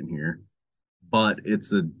back in here. But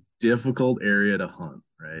it's a difficult area to hunt,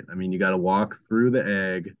 right? I mean, you got to walk through the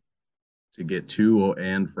egg to get to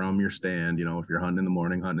and from your stand. If you're hunting in the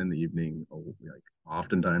morning, hunting in the evening, like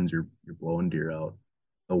oftentimes you're blowing deer out.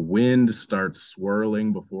 The wind starts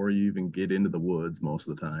swirling before you even get into the woods most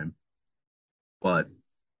of the time. But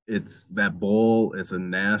it's that bowl. It's a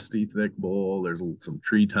nasty thick bowl. There's some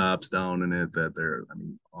treetops down in it that I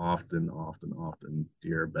mean, often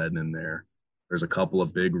deer are bedding in there. There's a couple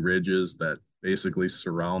of big ridges that basically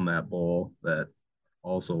surround that bowl that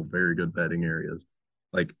also very good bedding areas.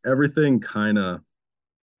 Like everything kind of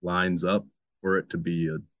lines up for it to be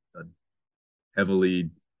a heavily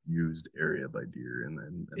used area by deer.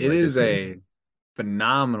 And It like I is say, a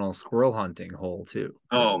phenomenal squirrel hunting hole too.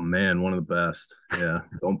 oh man, one of the best. Yeah.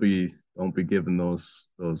 Don't be giving those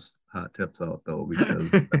hot tips out though,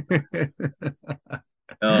 because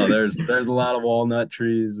oh, there's a lot of walnut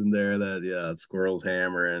trees in there that yeah, squirrels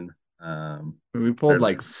hammering. Um, We pulled there's a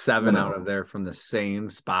like seven ton out of of there from the same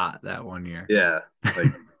spot that one year. yeah,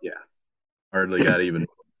 like yeah, hardly got even.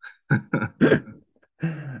 All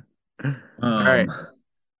right. um,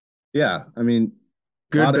 yeah, I mean,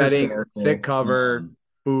 a Good lot of bedding, thick historical. cover,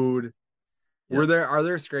 food. Yep. Are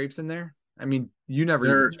there scrapes in there? I mean, you never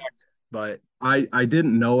even There, checked, but I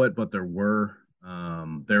didn't know it, but there were.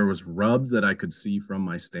 There was rubs that I could see from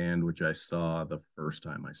my stand, which I saw the first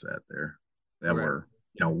time I sat there. That okay. were,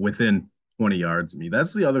 within 20 yards of me.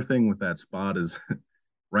 That's the other thing with that spot is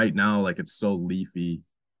right now, like it's so leafy.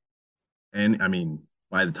 And I mean,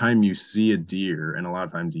 by the time you see a deer, and a lot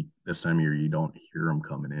of times this time of year, you don't hear them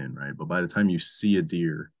coming in, right? But by the time you see a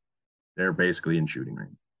deer, they're basically in shooting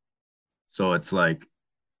range. So it's like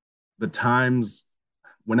the times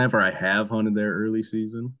whenever I have hunted there early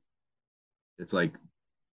season, it's like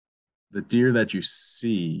the deer that you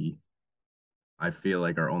see, I feel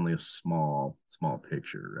like are only a small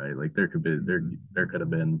picture, right? Like there could have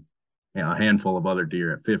been a handful of other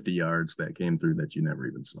deer at 50 yards that came through that you never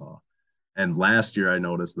even saw. And last year I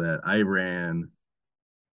noticed that I ran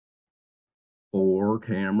 4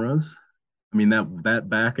 cameras. I mean that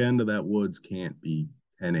back end of that woods can't be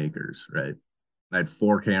 10 acres, right? I had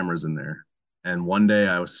 4 cameras in there. And one day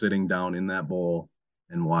I was sitting down in that bowl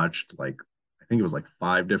and watched like I think it was like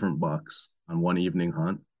 5 different bucks on one evening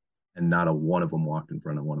hunt, and not a one of them walked in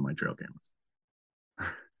front of one of my trail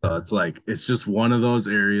cameras. So it's just one of those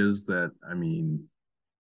areas that I mean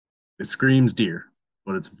it screams deer,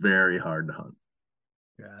 but it's very hard to hunt.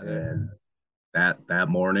 Got it. And that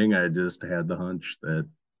morning I just had the hunch that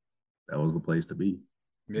that was the place to be.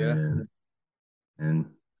 Yeah. And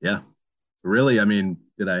yeah, really, I mean,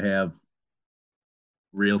 did I have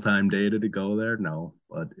real time data to go there? No,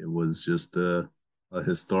 but it was just a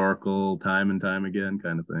historical time and time again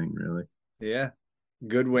kind of thing, really. Yeah.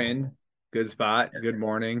 Good wind, good spot, good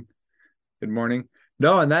morning. Good morning.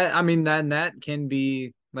 No, and that I mean that can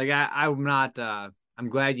be like I'm not I'm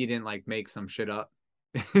glad you didn't like make some shit up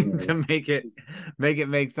Yeah. to make it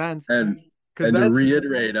make sense. And Because And to that's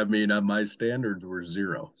reiterate, I mean, my standards were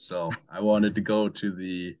zero, so I wanted to go to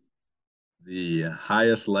the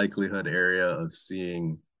highest likelihood area of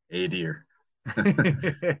seeing a deer, and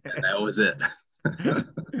that was it.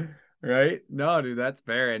 right. No, dude, that's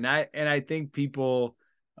fair. And I think people,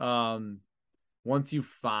 um, once you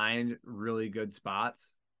find really good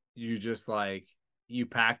spots, you just like you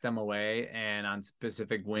pack them away, and on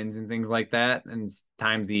specific winds and things like that, and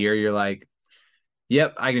times a year, you're like,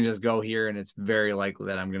 yep, I can just go here and it's very likely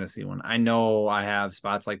that I'm going to see one. I know I have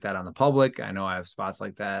spots like that on the public. I know I have spots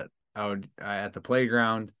like that out at the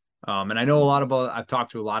playground. And I know a lot of, I've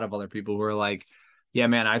talked to a lot of other people who are like, yeah,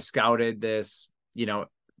 man, I scouted this,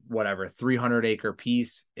 whatever, 300-acre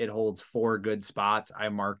piece. It holds 4 good spots. I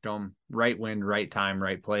marked them, right wind, right time,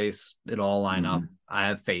 right place. It'll all line up. Mhm. I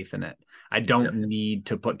have faith in it. I don't Yep. need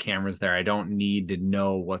to put cameras there. I don't need to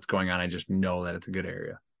know what's going on. I just know that it's a good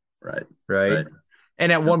area. Right. Right. Right.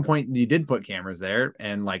 And at Yep. one point you did put cameras there.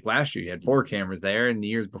 And like last year you had 4 cameras there. And the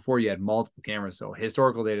years before you had multiple cameras. So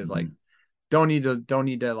historical data is like, Mhm. don't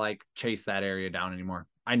need to like chase that area down anymore.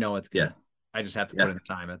 I know it's Yeah. good. I just have to put Yeah. in the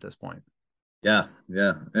time at this point. Yeah.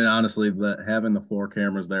 Yeah. And honestly, having the 4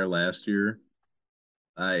 cameras there last year,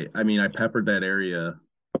 I mean, I peppered that area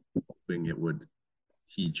hoping it would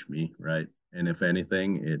teach me, right? And if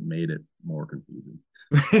anything, it made it more confusing.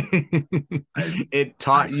 I It I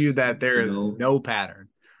taught you that there is still no pattern.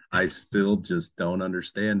 I still just don't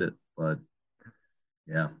understand it, but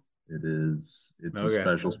yeah, it's a Okay.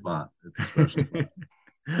 special spot. It's a special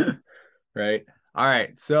spot. Right. All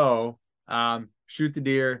right. So, shoot the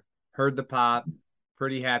deer, heard the pop,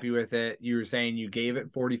 pretty happy with it. You were saying you gave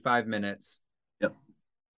it 45 minutes. Yep.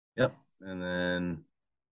 Yep. And then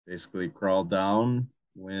basically crawled down,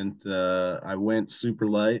 I went super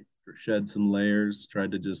light, shed some layers,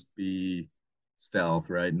 tried to just be stealth,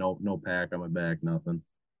 right? No pack on my back, nothing.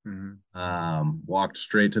 Mhm. Walked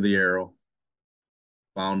straight to the arrow,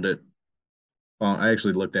 found it. I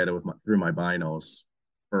actually looked at it through my binos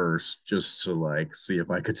first, just to like see if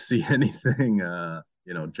I could see anything,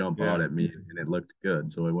 jump out Yeah. at me, and it looked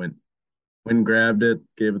good. So I went and grabbed it,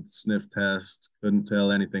 gave it the sniff test. Couldn't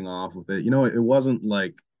tell anything off with it. It wasn't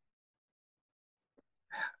like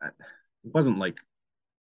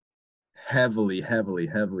heavily, heavily,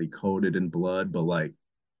 heavily coated in blood, but like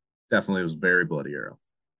definitely was very bloody arrow.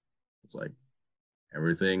 It's like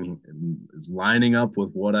everything is lining up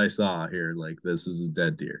with what I saw here. Like this is a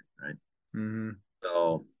dead deer, right? Hmm.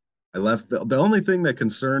 So I left. The only thing that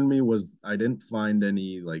concerned me was I didn't find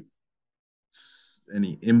any like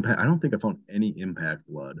any impact. I don't think I found any impact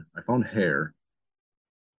blood. I found hair,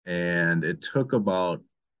 and it took about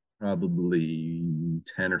probably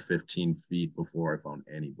 10 or 15 feet before I found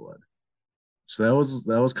any blood. So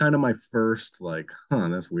that was kind of my first like,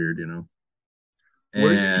 that's weird. What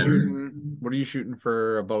are you And shooting? What are you shooting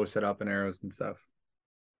for a bow setup and arrows and stuff?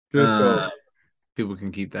 Just so uh people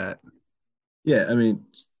can keep that. yeah, I mean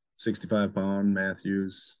 65 pound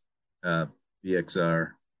Matthews,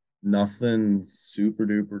 BXR. Nothing super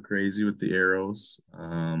duper crazy with the arrows.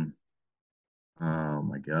 Oh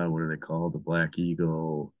my God, what are they called? The Black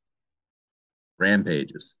Eagle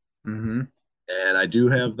Rampages. Hmm. And I do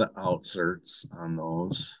have the outserts on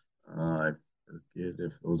those. I forget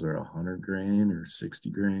if those are 100 grain or 60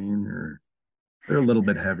 grain, or they're a little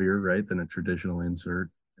bit heavier, right, than a traditional insert.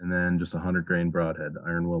 And then just 100 grain broadhead,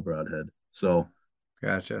 iron will broadhead. So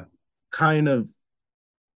Gotcha. kind of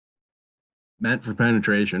meant for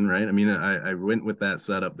penetration, right? I mean, I went with that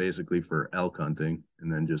setup basically for elk hunting,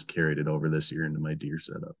 and then just carried it over this year into my deer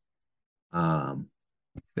setup. Um,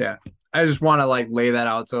 Yeah. I just want to like lay that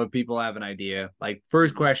out so people have an idea. Like,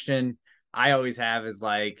 first question I always have is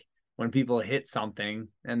like when people hit something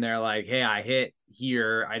and they're like, hey, I hit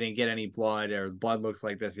here, I didn't get any blood, or blood looks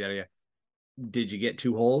like this, yada, yada. Did you get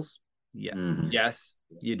 2 holes? Yeah. mhm. Yes,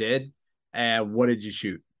 you did. And what did you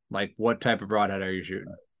shoot? Like, what type of broadhead are you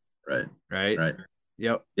shooting? Right, Right. right.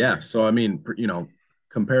 Yep. Yeah. So, I mean,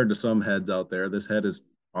 compared to some heads out there, this head is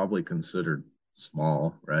probably considered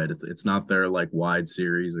small, right? It's not their like wide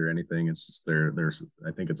series or anything. It's just there's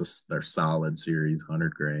I think their solid series,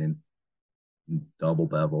 100 grain, double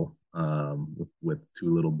bevel, with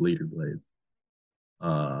 2 little bleeder blades.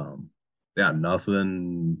 Um, yeah,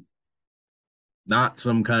 nothing, not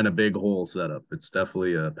some kind of big hole setup. It's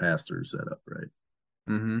definitely a pass through setup, right?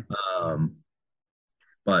 Mm-hmm. Um,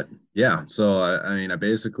 but yeah, so I mean, I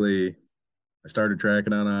started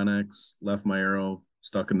tracking on onX, left my arrow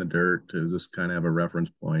stuck in the dirt to just kind of have a reference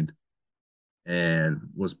point, and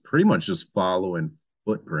was pretty much just following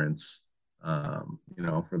footprints,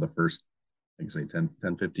 for the first, like I say, 10,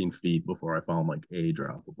 15 feet before I found like a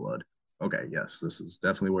drop of blood. Okay, yes, this is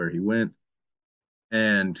definitely where he went.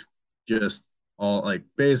 and just all like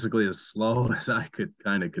basically as slow as I could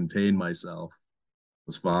kind of contain myself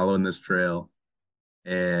was following this trail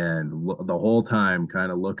and the whole time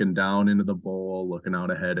kind of looking down into the bowl, looking out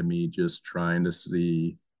ahead of me, just trying to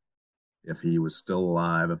see if he was still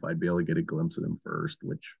alive, if I'd be able to get a glimpse of him first,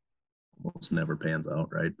 which almost never pans out,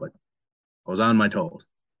 right? But I was on my toes.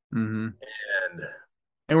 Mm-hmm. And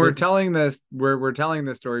And it, we're telling this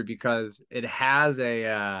story because it has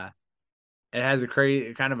a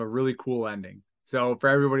crazy kind of a really cool ending. So for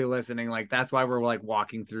everybody listening, like that's why we're like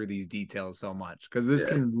walking through these details so much because this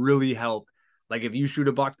yeah, can really help. Like if you shoot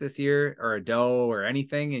a buck this year or a doe or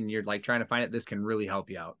anything and you're like trying to find it, this can really help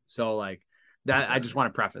you out. So like that I just want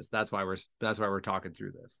to preface that's why we're talking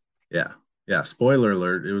through this. yeah, yeah. Spoiler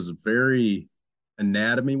alert, it was very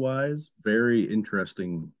anatomy wise, very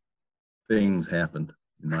interesting things happened,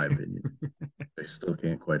 in my opinion. I still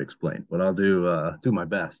can't quite explain, but I'll do my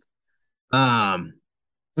best. Um,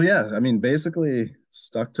 but yeah, I mean, basically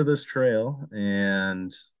stuck to this trail,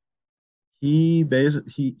 and he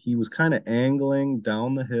was kind of angling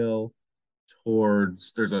down the hill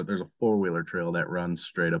towards there's a four-wheeler trail that runs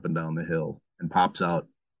straight up and down the hill and pops out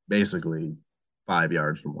basically 5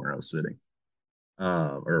 yards from where I was sitting.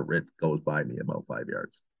 Or it goes by me about 5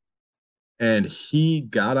 yards. And he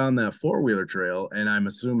got on that four-wheeler trail, and I'm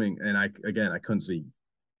assuming, and I couldn't see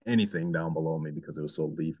anything down below me because it was so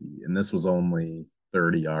leafy. And this was only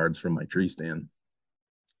 30 yards from my tree stand.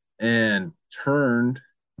 And turned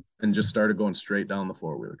and just started going straight down the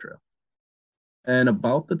four-wheeler trail. And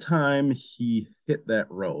about the time he hit that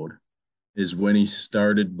road is when he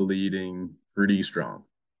started bleeding pretty strong.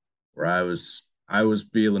 Where I was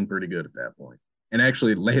feeling pretty good at that point. And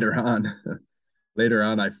actually later on, later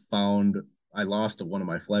on I lost one of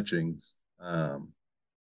my fletchings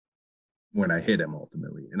when I hit him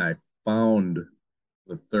ultimately. And I found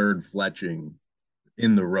the third fletching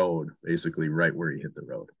in the road, basically right where he hit the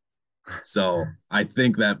road. So I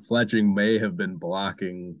think that fletching may have been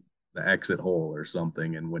blocking the exit hole or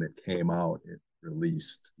something. And when it came out, it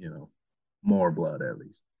released, more blood at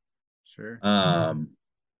least. Sure.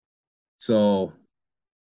 So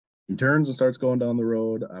he turns and starts going down the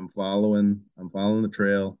road. I'm following the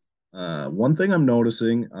trail. One thing I'm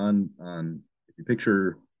noticing on if you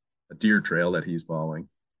picture a deer trail that he's following,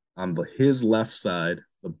 on his left side,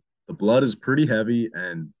 the blood is pretty heavy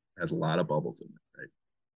and has a lot of bubbles in it, right?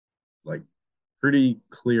 Like pretty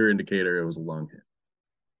clear indicator it was a lung hit.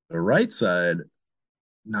 The right side,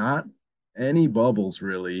 not any bubbles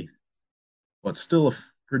really, but still a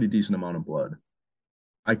pretty decent amount of blood.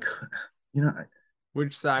 I, you know,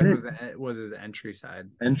 Which I side didn't. was his entry side?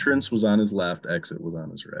 Entrance was on his left, exit was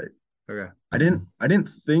on his right. Okay. I didn't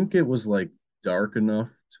think it was like dark enough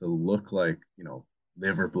to look like,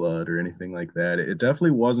 liver blood or anything like that. It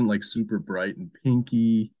definitely wasn't like super bright and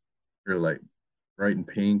pinky or like bright and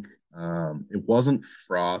pink. It wasn't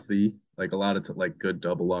frothy. Like a lot of like good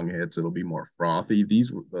double lung hits, it'll be more frothy.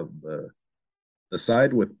 These were the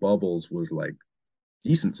side with bubbles was like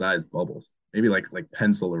decent sized bubbles, maybe like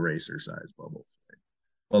pencil eraser size bubbles, right?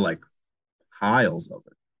 But like piles of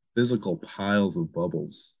it, physical piles of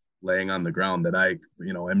bubbles laying on the ground that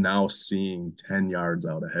am now seeing 10 yards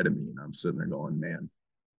out ahead of me. And I'm sitting there going, man,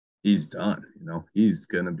 he's done. He's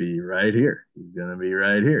going to be right here. He's going to be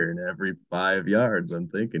right here. And every 5 yards, I'm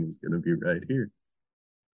thinking he's going to be right here.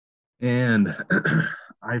 And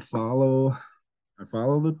I follow, I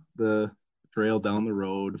follow the trail down the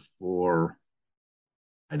road for,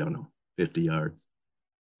 I don't know, 50 yards.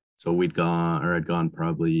 So I'd gone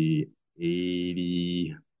probably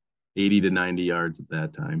 80 to 90 yards at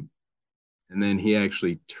that time. And then he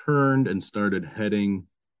actually turned and started heading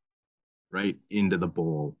right into the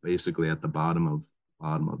bowl, basically at the bottom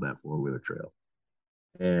of that four-wheeler trail.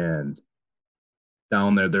 And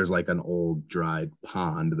down there's like an old dried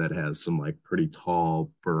pond that has some like pretty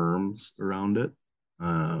tall berms around it.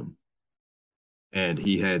 Um, and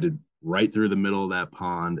he headed right through the middle of that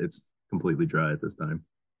pond. It's completely dry at this time.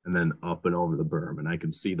 And then up and over the berm. And I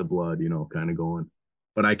can see the blood, kind of going,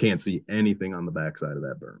 but I can't see anything on the backside of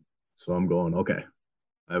that berm. So I'm going, okay,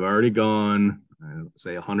 I've already gone,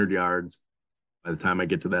 say 100 yards. By the time I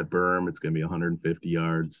get to that berm, it's going to be 150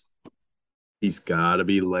 yards. He's got to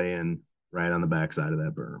be laying right on the backside of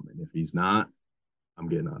that berm. And if he's not, I'm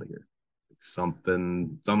getting out of here. Like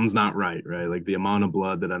something's not right, right? Like the amount of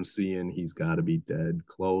blood that I'm seeing, he's got to be dead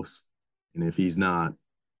close. And if he's not,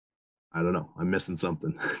 I don't know. I'm missing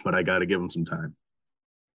something, but I got to give him some time.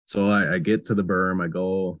 So I get to the berm, I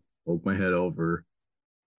go poke my head over,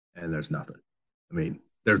 and there's nothing. I mean,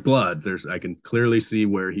 there's blood. I can clearly see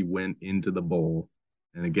where he went into the bowl.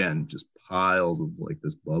 And again, just piles of like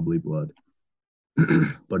this bubbly blood.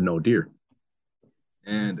 but no deer.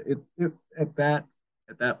 And it at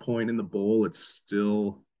that point in the bowl, it's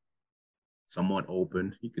still somewhat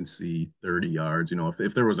open. You can see 30 yards. You know,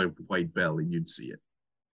 if there was a white belly, you'd see it.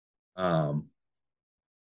 Um,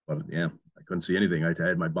 but yeah, I couldn't see anything. I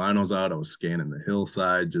had my binos out. I was scanning the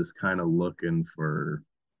hillside, just kind of looking for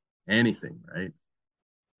anything, right?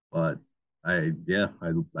 But I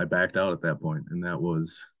backed out at that point, and that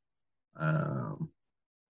was um,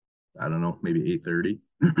 I don't know, maybe 8:30,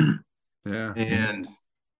 Yeah. and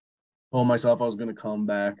told myself I was going to come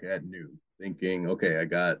back at noon, thinking, okay,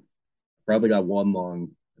 probably got one lung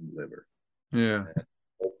and liver. Yeah. And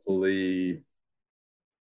hopefully,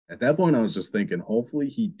 at that point, I was just thinking, hopefully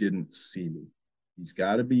he didn't see me. He's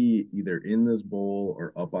got to be either in this bowl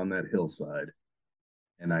or up on that hillside.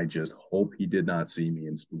 And I just hope he did not see me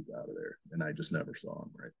and spook out of there. And I just never saw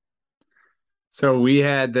him, right? So we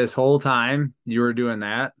had this whole time you were doing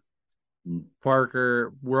that.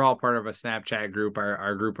 Parker, we're all part of a Snapchat group,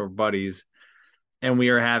 our group of buddies, and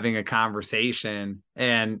we were having a conversation,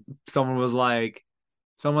 and someone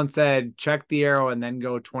said, check the arrow and then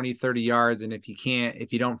go 20, 30 yards. And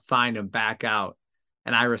if you don't find him, back out.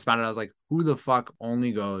 And I responded, I was like, who the fuck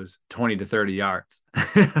only goes 20 to 30 yards?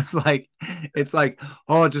 it's like,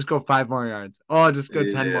 oh, just go 5 more yards. Oh, just go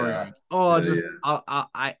 10 more yards. Oh,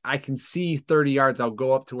 I can see 30 yards. I'll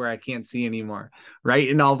go up to where I can't see anymore. Right.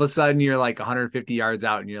 And all of a sudden you're like 150 yards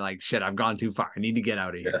out and you're like, shit, I've gone too far. I need to get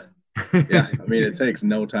out of here. Yeah. I mean, it takes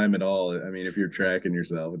no time at all. I mean, if you're tracking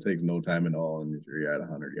yourself, it takes no time at all. And if you're at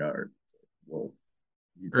 100 yards, well,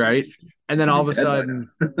 right. And then all of a sudden,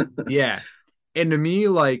 yeah. And to me,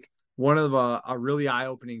 like one of a really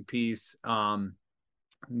eye-opening piece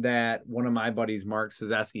that one of my buddies, Mark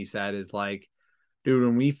Suzeski, said is like, dude,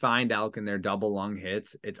 when we find elk and their double lung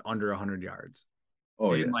hits, it's under 100 yards.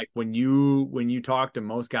 Oh, and yeah. like when you talk to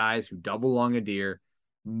most guys who double lung a deer,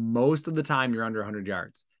 most of the time you're under 100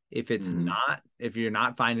 yards. If you're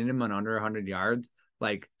not finding him on under 100 yards,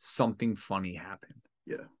 like something funny happened.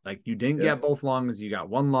 Yeah. Like you didn't get both lungs, you got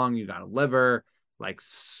one lung, you got a liver, like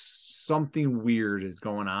something weird is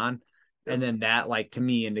going on. Yeah. And then that, like, to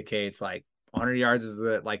me indicates like 100 yards is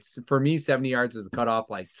like, for me, 70 yards is the cutoff.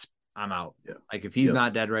 Like I'm out. Yeah. Like if he's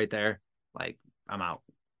not dead right there, like I'm out.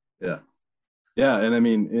 Yeah. Yeah. And I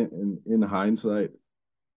mean, in hindsight,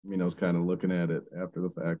 I mean, I was kind of looking at it after the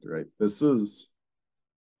fact, right?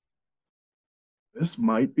 This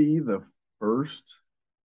might be the first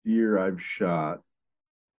deer I've shot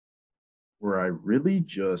where I really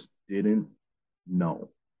just didn't know.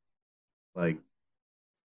 Like,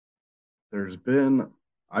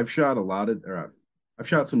 I've shot I've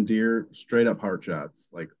shot some deer straight up heart shots,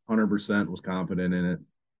 like 100% was confident in it,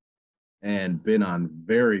 and been on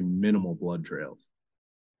very minimal blood trails,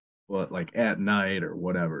 but like at night or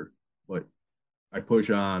whatever. But I push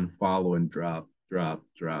on, follow, and drop,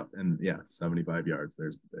 and yeah, 75 yards.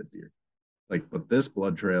 There's the dead deer. Like, but this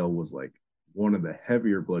blood trail was like one of the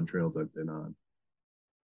heavier blood trails I've been on.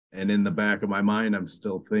 And in the back of my mind, I'm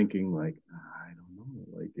still thinking like, I don't know,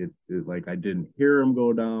 like like I didn't hear him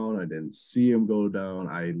go down, I didn't see him go down.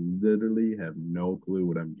 I literally have no clue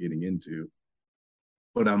what I'm getting into.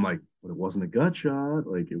 But I'm like, but it wasn't a gut shot.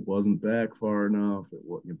 Like it wasn't back far enough.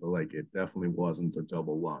 But like it definitely wasn't a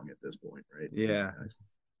double lung at this point, right? Yeah.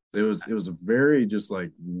 It was a very just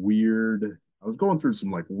like weird. I was going through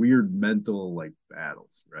some like weird mental like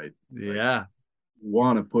battles, right? Yeah. Like,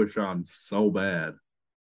 want to push on so bad,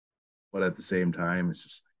 but at the same time, it's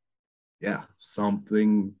just yeah,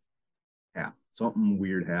 something happened. Something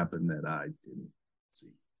weird happened that I didn't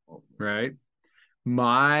see. Ultimately. Right.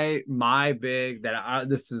 My big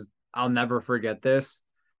I'll never forget this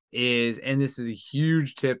and this is a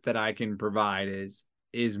huge tip that I can provide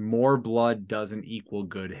is more blood doesn't equal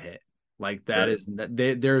good hit. Like that is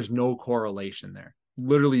there's no correlation there.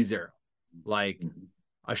 Literally zero. Like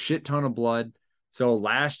a shit ton of blood. So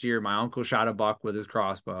last year my uncle shot a buck with his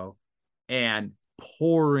crossbow and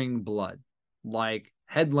pouring blood. Like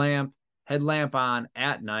headlamp on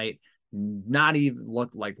at night, not even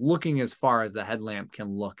looking as far as the headlamp can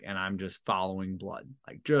look, and I'm just following blood,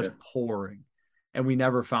 like just pouring. And we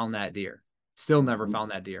never found that deer. Still never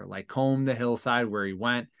found that deer. Like combed the hillside where he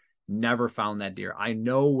went, never found that deer. I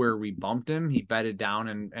know where we bumped him. He bedded down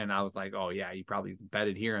and I was like, oh yeah, he probably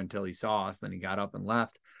bedded here until he saw us. Then he got up and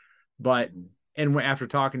left. But and after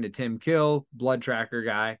talking to Tim Kill, blood tracker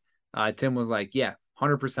guy, Tim was like, yeah,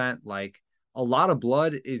 100%. Like a lot of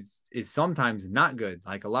blood is sometimes not good.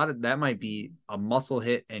 Like a lot of that might be a muscle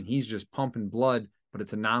hit and he's just pumping blood, but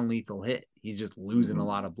it's a non-lethal hit. He's just losing a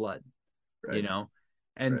lot of blood, right.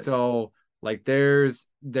 And so like there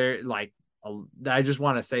I just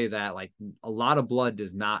want to say that like a lot of blood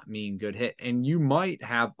does not mean good hit, and you might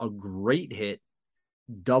have a great hit,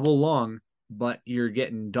 double lung, but you're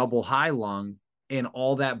getting double high lung, and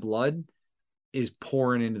all that blood is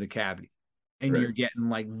pouring into the cavity, and Right. you're getting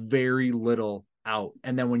like very little out.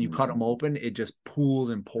 And then when you cut them open, it just pools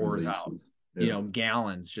and pours out. Yeah.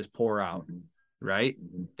 Gallons just pour out. Right?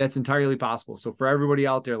 Mhm. That's entirely possible. So for everybody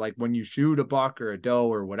out there, like when you shoot a buck or a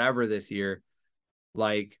doe or whatever this year,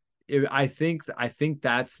 like I think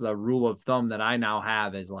that's the rule of thumb that I now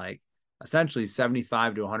have is like essentially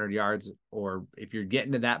 75 to 100 yards, or if you're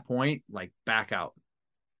getting to that point, like back out.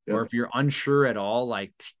 Yep. Or if you're unsure at all,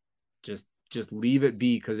 like just leave it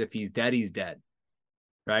be, because if he's dead, he's dead.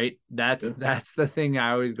 Right? That's the thing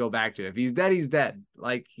I always go back to. If he's dead, he's dead.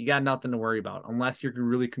 Like you got nothing to worry about unless you're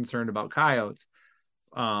really concerned about coyotes.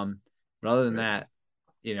 But other than that,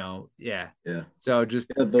 yeah. So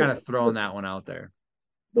just kind of throwing that one out there.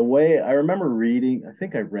 The way I remember reading, I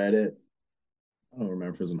think I read it. I don't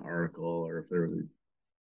remember if it was an article or if there was a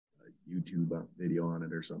YouTube video on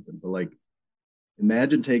it or something. But like,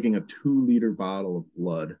 imagine taking a 2 liter bottle of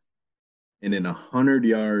blood, and in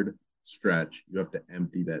 100-yard stretch, you have to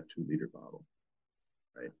empty that 2 liter bottle,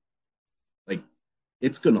 right? Like,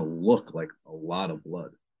 it's gonna look like a lot of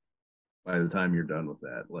blood by the time you're done with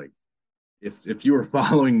that. Like, if you were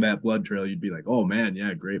following that blood trail, you'd be like, oh man,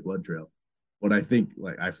 yeah, great blood trail. But I think,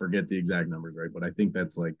 like, I forget the exact numbers, right? But I think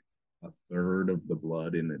that's like a third of the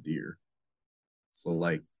blood in a deer. So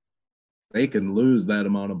like, they can lose that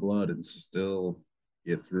amount of blood and still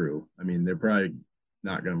get through. I mean, they're probably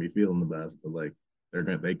not going to be feeling the best, but like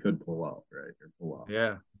they could pull out, right? Or pull out.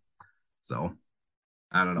 Yeah. So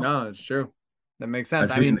I don't know. No, it's true. That makes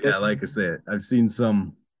sense. Like I said, I've seen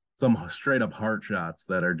some straight up heart shots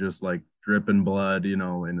that are just like dripping blood,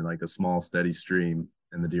 in like a small steady stream,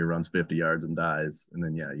 and the deer runs 50 yards and dies. And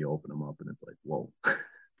then you open them up and it's like, whoa,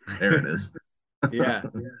 there it is. Yeah,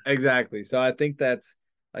 exactly. So I think that's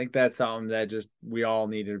something that just we all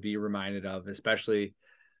need to be reminded of, especially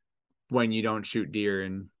when you don't shoot deer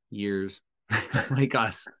in years like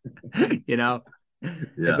us.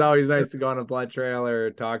 It's always nice to go on a blood trail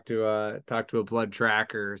or talk to a blood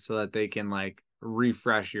tracker so that they can like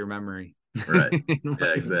refresh your memory. Right.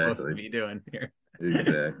 Yeah, exactly. Supposed to be doing here.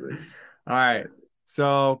 Exactly. All right.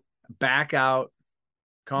 So back out,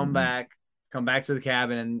 come back to the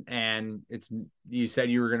cabin, and you said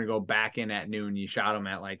you were going to go back in at noon. You shot him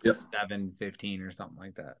at like 7:15 or something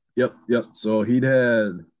like that. Yep. So he'd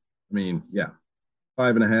had,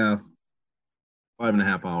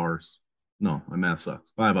 5.5 hours. No, my math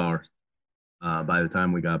sucks. 5 hours. By the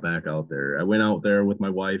time we got back out there, I went out there with my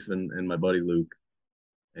wife and my buddy Luke,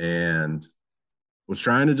 and was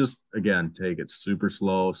trying to just, again, take it super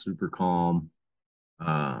slow, super calm.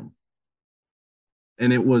 And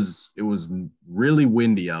it was really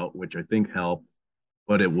windy out, which I think helped,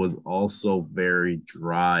 but it was also very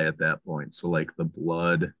dry at that point. So like the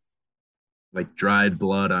blood, like dried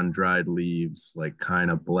blood on dried leaves, like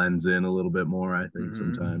kind of blends in a little bit more. I think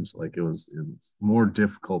sometimes like it was more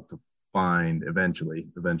difficult to find eventually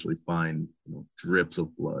find drips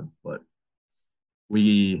of blood. But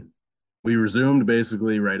we resumed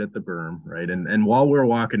basically right at the berm, right? And while we're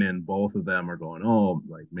walking in, both of them are going, oh,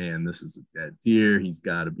 like, man, this is a dead deer. He's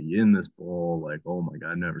got to be in this bowl. Like, oh my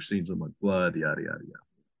God, I've never seen so much blood, yada, yada, yada.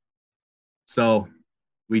 So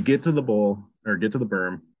we get to the bowl, or get to the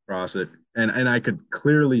berm, cross it, and I could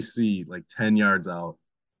clearly see like 10 yards out,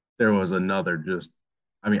 there was another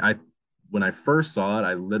when I first saw it,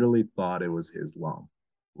 I literally thought it was his lung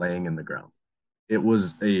laying in the ground. It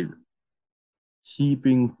was a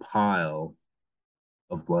heaping pile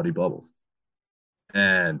of bloody bubbles.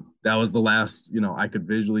 And that was the last, I could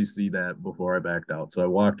visually see that before I backed out. So I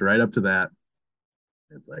walked right up to that.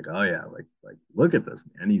 It's like, oh yeah, like look at this,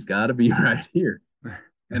 man. He's got to be right here.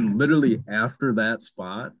 And literally after that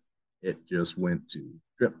spot, it just went to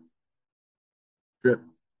drip, drip,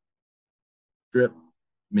 drip,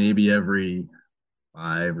 maybe every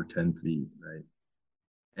 5 or 10 feet, right?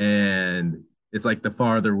 And it's like the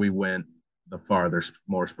farther we went, the farther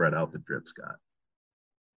more spread out the drips got.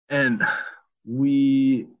 And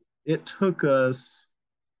it took us,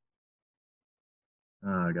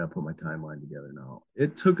 I got to put my timeline together now.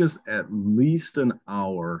 It took us at least an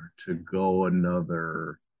hour to go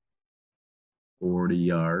another 40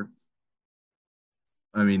 yards.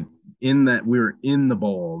 I mean, in that we were in the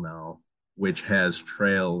bowl now, which has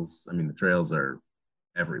trails. I mean, the trails are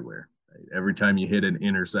everywhere. Right? Every time you hit an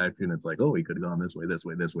intersection, it's like, oh, we could have gone this way, this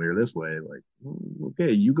way, this way, or this way. Like,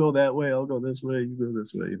 okay, you go that way, I'll go this way, you go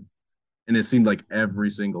this way. And it seemed like every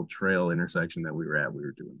single trail intersection that we were at, we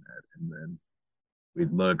were doing that. And then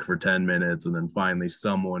we'd look for 10 minutes, and then finally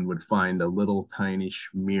someone would find a little tiny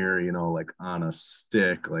smear, like on a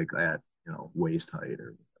stick, like at, waist height,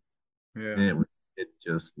 or Yeah. it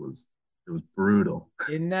just was, it was brutal.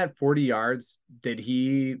 In that 40 yards, did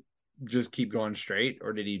he just keep going straight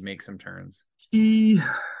or did he make some turns? He,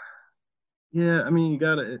 yeah, I mean,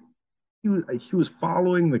 he was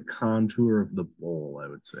following the contour of the bowl, I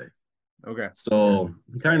would say. Okay. So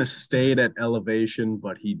he kind of stayed at elevation,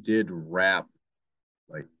 but he did wrap.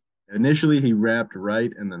 Like, initially, he wrapped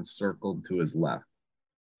right and then circled to his left.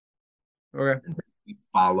 Okay. And he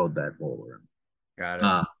followed that bowl around.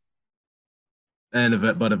 Got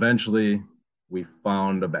it. But eventually we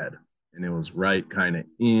found a bed, and it was right kind of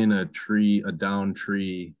in a tree, a down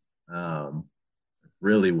tree.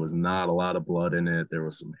 Really was not a lot of blood in it. There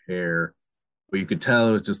was some hair, but you could tell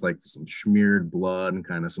it was just like some smeared blood and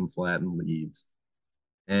kind of some flattened leaves.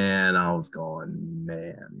 And I was going,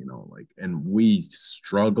 man, like, and we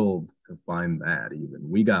struggled to find that even.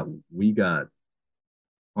 We got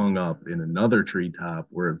hung up in another treetop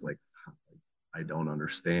where it's like, I don't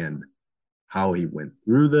understand how he went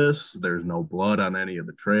through this. There's no blood on any of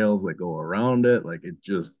the trails that go around it. Like, it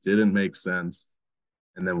just didn't make sense.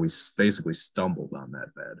 And then we basically stumbled on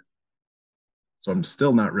that bed. So I'm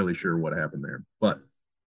still not really sure what happened there. But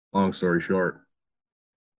long story short,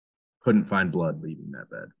 couldn't find blood leaving that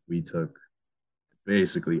bed. We took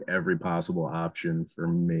basically every possible option for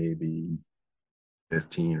maybe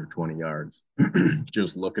 15 or 20 yards,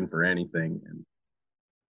 just looking for anything. And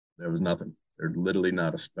there was nothing. There's literally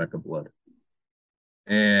not a speck of blood.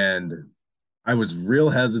 And I was real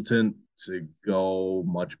hesitant to go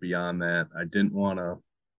much beyond that. I didn't want to,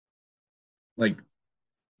 like,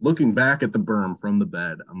 looking back at the berm from the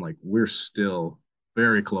bed, I'm like, we're still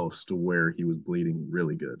very close to where he was bleeding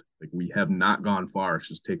really good. Like, we have not gone far. It's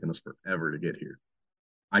just taken us forever to get here.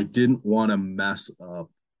 I didn't want to mess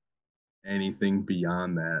up anything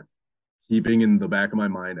beyond that. Keeping in the back of my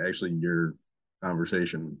mind, actually, your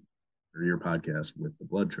conversation or your podcast with the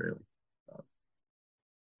blood trail.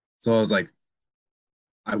 So I was like,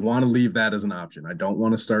 I want to leave that as an option. I don't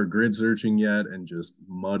want to start grid searching yet and just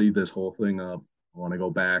muddy this whole thing up. I want to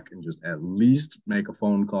go back and just at least make a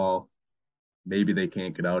phone call. Maybe they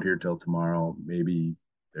can't get out here till tomorrow. Maybe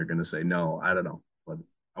they're going to say no. I don't know. But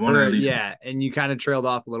I want to at least. Yeah. And you kind of trailed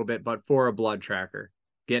off a little bit, but for a blood tracker,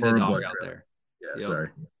 getting a dog out there. Yeah, yep. Sorry.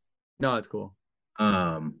 No, it's cool.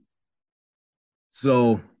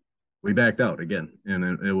 So we backed out again, and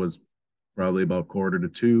it was probably about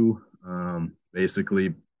 1:45.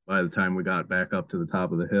 Basically, by the time we got back up to the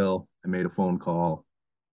top of the hill, I made a phone call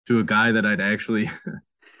to a guy that I'd actually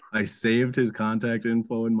I saved his contact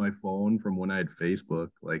info in my phone from when I had Facebook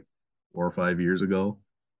like 4 or 5 years ago.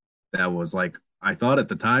 That was like, I thought at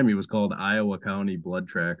the time he was called Iowa County Blood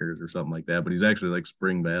Trackers or something like that, but he's actually like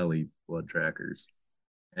Spring Valley Blood Trackers.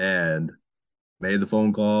 And made the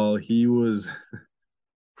phone call. He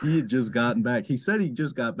had just gotten back. He said he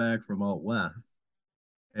just got back from out west.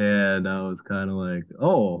 And I was kind of like,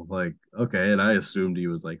 oh, like, okay. And I assumed he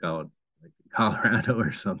was like out like Colorado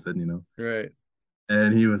or something. Right.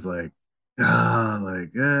 And he was like, kind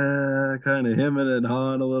of hemming and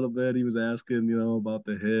hawing a little bit. He was asking, about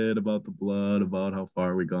the hit, about the blood, about how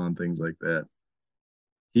far we gone, things like that.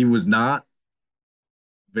 He was not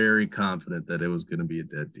very confident that it was going to be a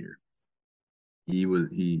dead deer. He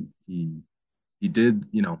did,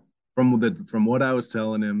 from what I was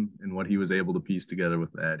telling him and what he was able to piece together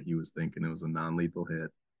with that, he was thinking it was a non-lethal hit.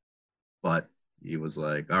 But he was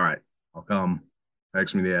like, all right, I'll come.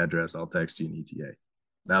 Text me the address. I'll text you an ETA.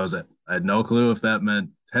 That was it. I had no clue if that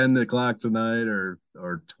meant 10 o'clock tonight or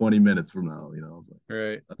 20 minutes from now. I was like,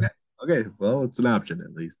 right. Okay. Well, it's an option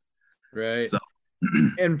at least. Right. So,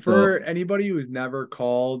 and for anybody who's never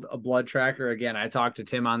called a blood tracker, again, I talked to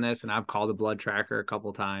Tim on this, and I've called a blood tracker a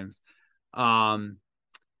couple times.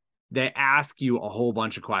 They ask you a whole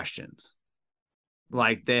bunch of questions.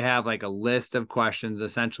 Like, they have like a list of questions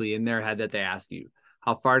essentially in their head that they ask you.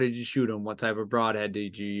 How far did you shoot them? What type of broadhead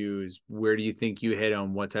did you use? Where do you think you hit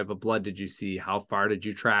them? What type of blood did you see? How far did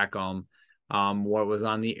you track them? What was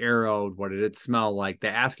on the arrow? What did it smell like? They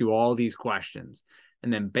ask you all these questions.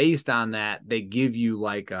 And then based on that, they give you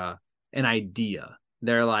like an idea.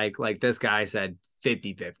 They're like this guy said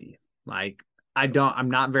 50-50. Like, I'm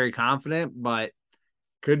not very confident, but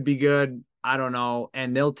could be good. I don't know.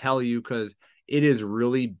 And they'll tell you, because it is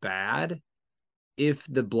really bad if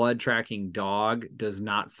the blood tracking dog does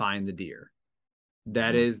not find the deer.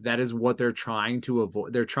 That is what they're trying to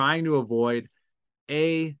avoid. They're trying to avoid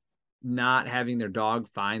not having their dog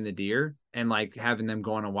find the deer and like having them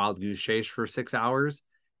go on a wild goose chase for 6 hours,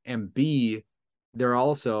 and B, they're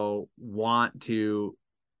also want to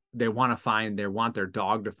they want their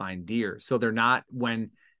dog to find deer. So they're not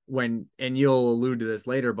when and you'll allude to this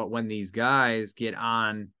later, but when these guys get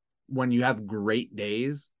on, when you have great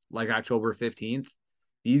days like October 15th,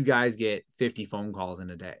 these guys get 50 phone calls in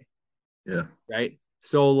a day. Yeah. Right.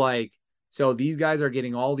 So these guys are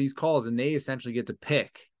getting all these calls and they essentially get to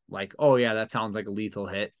pick like, oh yeah, that sounds like a lethal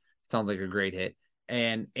hit. Sounds like a great hit.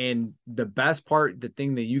 And the best part, the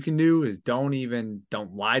thing that you can do is don't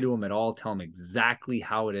lie to them at all. Tell them exactly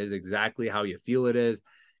how it is, exactly how you feel it is,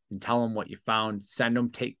 and tell them what you found. Send them,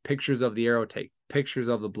 take pictures of the arrow, take pictures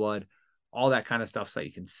of the blood, all that kind of stuff, so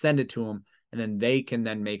you can send it to them, and then they can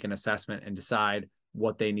then make an assessment and decide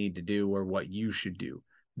what they need to do or what you should do.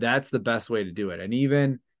 That's the best way to do it. And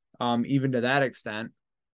even to that extent,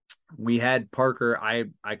 we had Parker.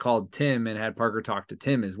 I called Tim and had Parker talk to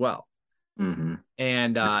Tim as well. Mm-hmm.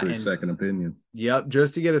 And second opinion. Yep,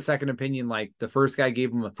 just to get a second opinion. Like the first guy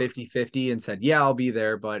gave him a 50-50 and said, yeah, I'll be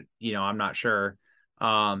there, but I'm not sure.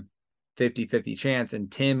 50-50 chance. And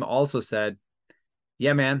Tim also said,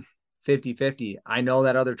 yeah, man, 50-50. I know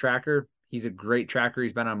that other tracker. He's a great tracker.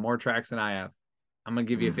 He's been on more tracks than I have. I'm gonna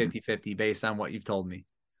give you a 50-50 based on what you've told me.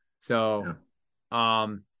 So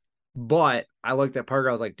but I looked at Parker,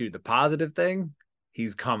 I was like, dude, the positive thing,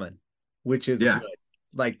 he's coming, which is good.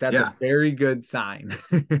 Like that's a very good sign.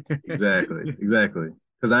 Exactly.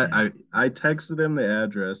 Because I texted him the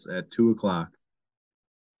address at 2:00,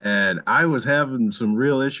 and I was having some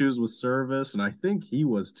real issues with service, and I think he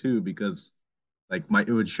was too, because like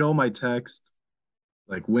it would show my text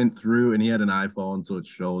like went through, and he had an iPhone, so it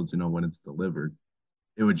shows when it's delivered.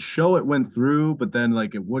 It would show it went through, but then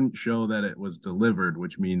like it wouldn't show that it was delivered,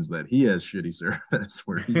 which means that he has shitty service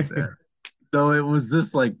where he's at. So it was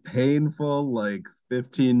this like painful like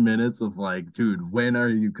 15 minutes of like, dude, when are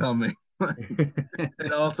you coming?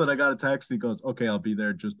 And all of a sudden I got a text. He goes, okay, I'll be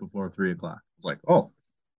there just before 3:00. It's like, oh,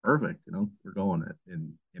 perfect. We're going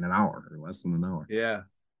in an hour or less than an hour. Yeah.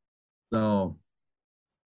 So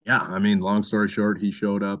yeah, I mean, long story short, he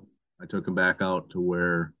showed up. I took him back out to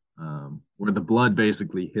where the blood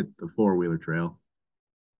basically hit the 4-wheeler trail.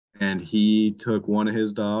 And he took one of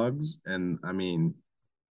his dogs, and I mean,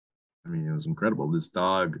 it was incredible. This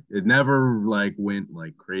dog, it never like went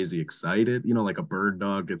like crazy excited, like a bird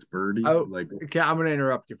dog gets birdie. Okay, I'm gonna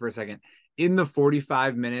interrupt you for a second. In the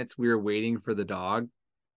 45 minutes we were waiting for the dog,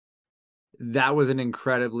 that was an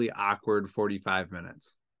incredibly awkward 45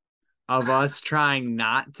 minutes of us trying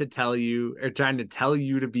not to tell you, or trying to tell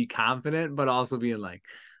you to be confident, but also being like,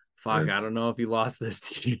 fuck, I don't know if you lost this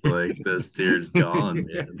deer. Like this deer's gone,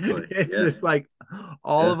 man. It's just like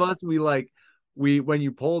all of us, when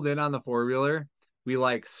you pulled in on the 4-wheeler, we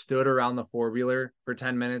like stood around the 4-wheeler for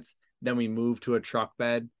 10 minutes. Then we moved to a truck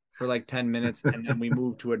bed for like 10 minutes. And then we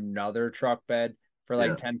moved to another truck bed for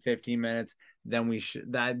like 10-15 minutes. Then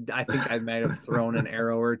I think I might have thrown an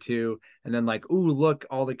arrow or two. And then like, ooh, look,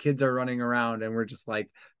 all the kids are running around. And we're just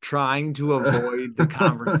like trying to avoid the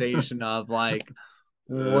conversation of like,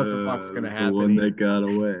 what the fuck's gonna happen? The one that got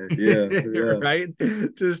away. Yeah. Right.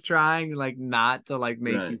 Just trying like not to like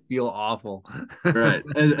make you feel awful. Right.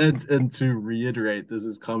 And to reiterate, this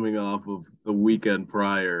is coming off of the weekend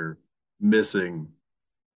prior missing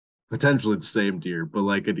potentially the same deer, but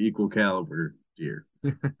like an equal caliber deer.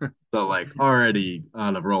 So like already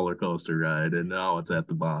on a roller coaster ride, and now it's at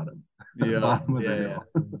the bottom. Yeah.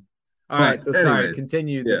 All right. So sorry,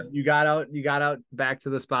 continue. Yeah. You got out back to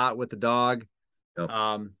the spot with the dog. Yep.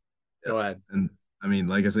 Go ahead. And I mean,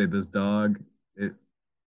 like I say, this dog, it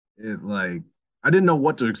like I didn't know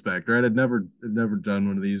what to expect, right? I'd never done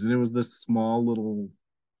one of these, and it was this small little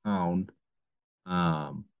hound.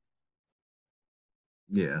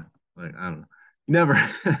 Yeah, like I don't know.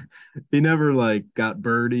 He never like got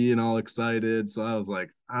birdie and all excited. So I was like,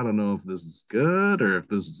 I don't know if this is good or if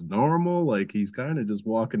this is normal. Like he's kind of just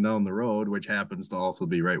walking down the road, which happens to also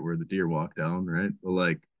be right where the deer walk down, right? But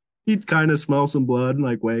like he'd kind of smell some blood and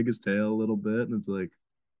like wag his tail a little bit, and it's like,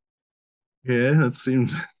 yeah, that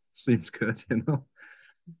seems good,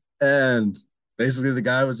 And basically the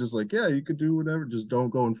guy was just like, yeah, you could do whatever, just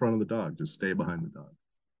don't go in front of the dog, just stay behind the dog.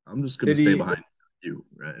 I'm just gonna stay behind you,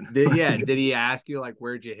 right? Did he ask you like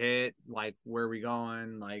where'd you hit? Like where are we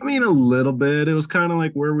going? Like I mean, a little bit. It was kind of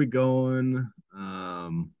like where are we going?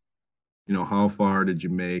 How far did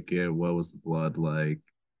you make it? What was the blood like?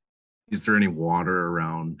 Is there any water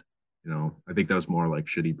around? I think that was more like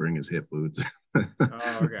should he bring his hip boots?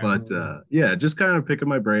 Okay. But yeah, just kind of picking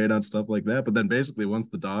my brain on stuff like that. But then basically once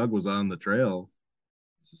the dog was on the trail,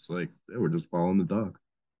 it's just like we're just following the dog.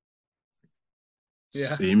 Yeah.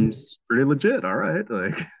 Seems pretty legit. All right.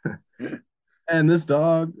 Like and this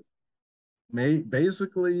dog,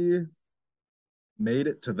 basically made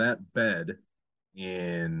it to that bed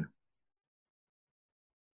in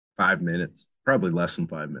 5 minutes, probably less than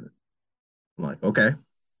 5 minutes. I'm like, okay.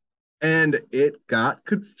 And it got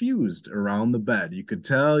confused around the bed. You could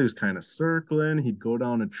tell he was kind of circling. He'd go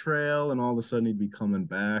down a trail and all of a sudden he'd be coming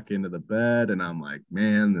back into the bed. And I'm like,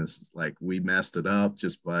 man, this is like we messed it up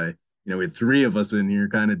just by, we had three of us in here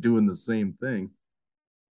kind of doing the same thing.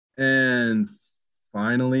 And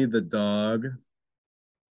finally, the dog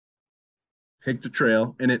picked a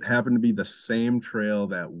trail, and it happened to be the same trail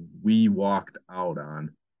that we walked out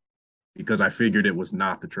on because I figured it was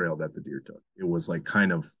not the trail that the deer took. It was like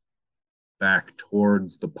kind of back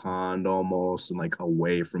towards the pond almost and like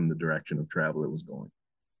away from the direction of travel it was going.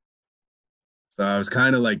 So I was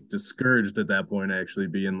kind of like discouraged at that point, actually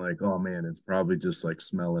being like, oh man, it's probably just like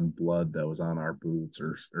smelling blood that was on our boots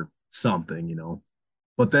or something.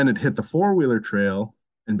 But then it hit the four-wheeler trail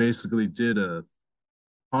and basically did a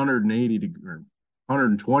 180 degree or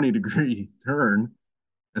 120 degree turn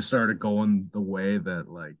and started going the way that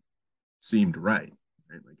like seemed right,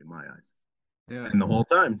 like in my eyes. Yeah. And the whole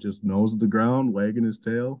time, just nose of the ground, wagging his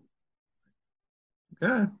tail.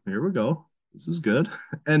 Okay, here we go. This is good.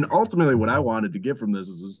 And ultimately, what I wanted to get from this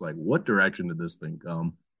is just like, what direction did this thing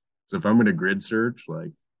come? So if I'm going to grid search,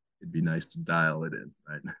 like, it'd be nice to dial it in,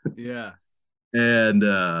 right? Yeah. And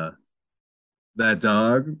that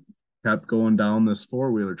dog kept going down this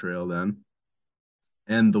four-wheeler trail then,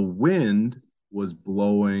 and the wind was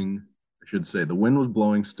blowing. I should say the wind was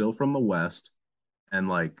blowing still from the west, and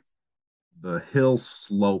like the hill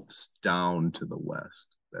slopes down to the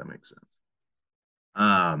west. If that makes sense.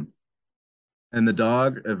 And the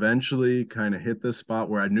dog eventually kind of hit this spot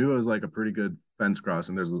where I knew it was like a pretty good fence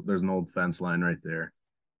crossing. There's an old fence line right there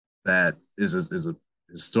that is a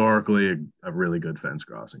historically a really good fence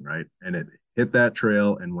crossing, right? And it hit that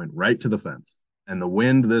trail and went right to the fence. And the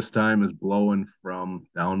wind this time is blowing from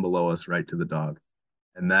down below us right to the dog.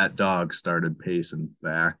 And that dog started pacing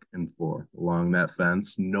back and forth along that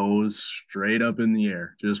fence, nose straight up in the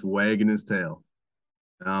air, just wagging his tail.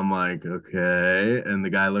 And I'm like, okay. And the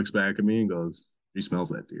guy looks back at me and goes, he smells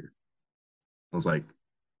that deer. I was like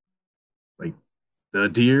the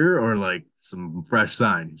deer or like some fresh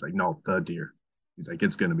sign? He's like, no, the deer. He's like,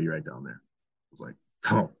 it's gonna be right down there. I was like,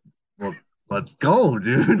 oh, well, let's go,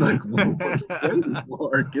 dude. Like, what are you waiting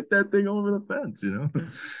for? Get that thing over the fence.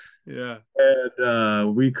 Yeah.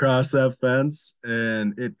 And we cross that fence,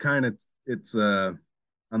 and it's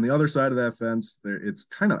on the other side of that fence. There, it's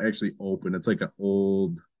kind of actually open. It's like an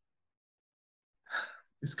old.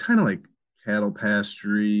 It's kind of like cattle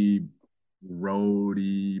pastury,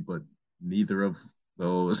 roady, but neither of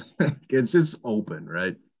those. It's just open,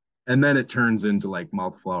 right? And then it turns into like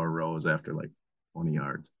Mouthflower Rose after like 20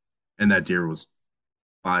 yards. And that deer was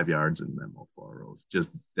 5 yards in that Mouthflower Rose, just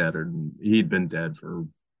dead. He'd been dead for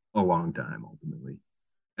a long time ultimately.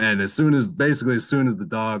 And as soon as the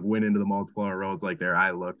dog went into the Mouthflower Rose, like there,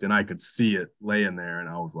 I looked and I could see it laying there, and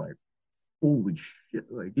I was like, holy shit,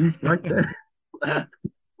 like he's right there.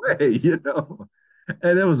 Way.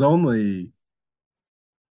 And it was only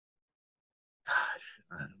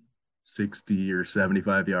 60 or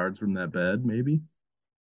 75 yards from that bed, maybe.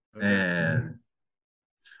 Okay. And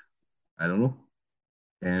I don't know.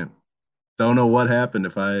 And don't know what happened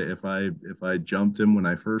if I jumped him when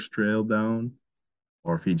I first trailed down,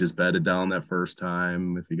 or if he just bedded down that first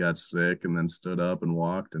time, if he got sick and then stood up and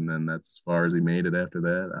walked, and then that's as far as he made it after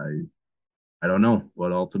that. I don't know.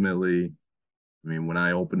 But ultimately, I mean, when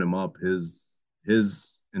I opened him up, his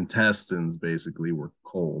intestines basically were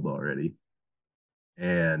cold already,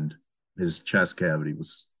 and his chest cavity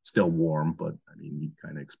was still warm. But I mean, you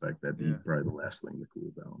kind of expect that to be probably the last thing to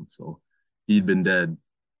cool down. So he'd been dead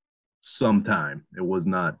some time.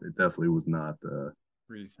 It definitely was not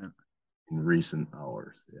recent in recent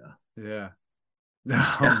hours. Yeah. Yeah.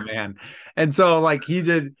 Oh man. And so like he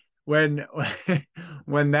did when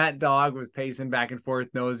when that dog was pacing back and forth,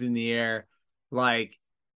 nose in the air, like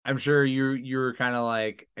I'm sure you were kind of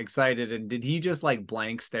like excited. And did he just like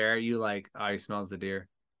blank stare at you like, oh, he smells the deer?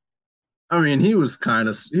 I mean, he was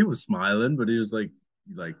smiling, but he's like,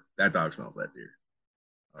 that dog smells that deer.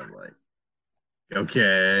 I'm like,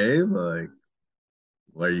 okay, like,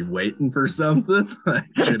 are you waiting for something? Like,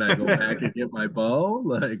 should I go back and get my bow?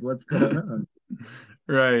 Like, what's going on?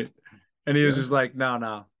 Right. And he was just like,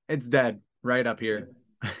 no, it's dead right up here.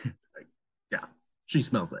 Like, yeah, she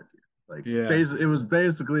smells that deer. Like, yeah. it was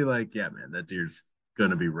basically like, yeah, man, that deer's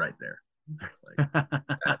gonna be right there. It's like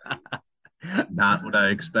not what I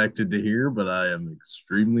expected to hear, but I am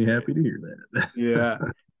extremely happy to hear that. Yeah.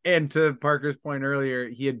 And to Parker's point earlier,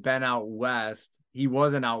 he had been out west he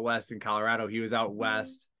wasn't out west in Colorado. He was out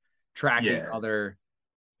west tracking other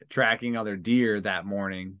deer that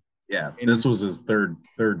morning. Yeah, this was his third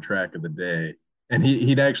track of the day, and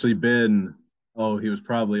he'd actually been, he was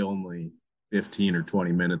probably only 15 or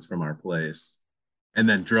 20 minutes from our place, and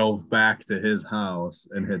then drove back to his house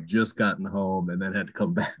and had just gotten home and then had to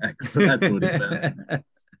come back. So that's what he'd been.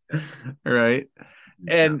 Right.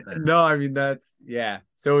 And no, I mean, that's, yeah.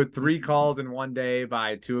 So 3 calls in one day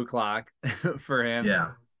by 2:00 for him.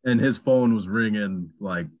 Yeah. And his phone was ringing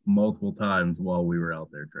like multiple times while we were out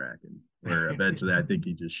there tracking, where eventually I think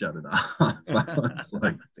he just shut it off. I was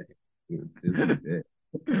like, dude,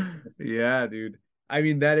 yeah, dude. I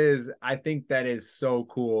mean, I think that is so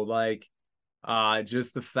cool. Like,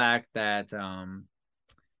 just the fact that,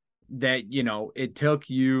 that, you know, it took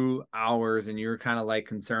you hours and you're kind of like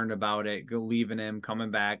concerned about it, leaving him, coming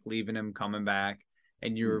back,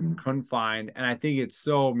 and you couldn't find. And I think it's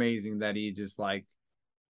so amazing that he just like,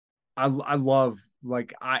 I love,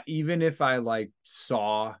 like, even if I like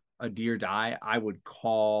saw a deer die, I would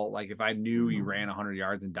call, like, if I knew he ran 100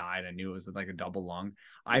 yards and died, I knew it was like a double lung.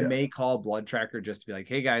 I may call Blood Tracker just to be like,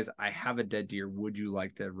 hey guys, I have a dead deer. Would you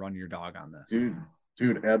like to run your dog on this?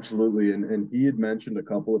 Dude, absolutely. And he had mentioned a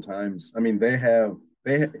couple of times. I mean, him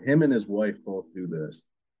and his wife both do this,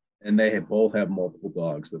 and they both have multiple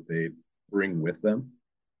dogs that they bring with them,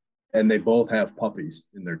 and they both have puppies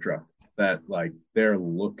in their truck that like they're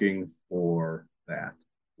looking for that,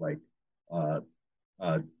 like a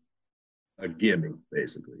gimme,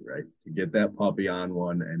 basically, right? To get that puppy on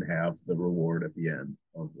one and have the reward at the end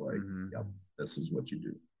of like, yep, this is what you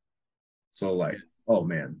do. So like, oh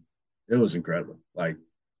man, it was incredible. Like,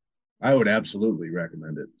 I would absolutely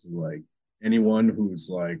recommend it to like anyone who's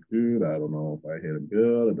like, dude, I don't know if I hit him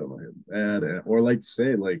good, I don't know hit him bad, or like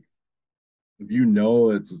say like, if you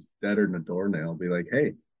know it's deader than a doornail, be like,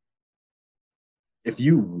 hey, if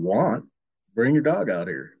you want, bring your dog out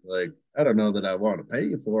here. Like, I don't know that I want to pay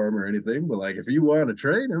you for him or anything, but like, if you want to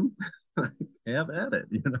train him, have at it,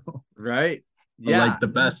 you know? Right. Yeah. But like the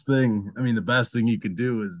best thing you could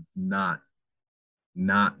do is not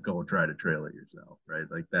go try to trail it yourself, right?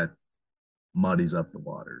 Like that muddies up the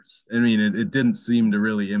waters. I mean, it didn't seem to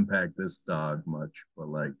really impact this dog much, but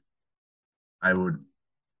like, I would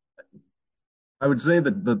say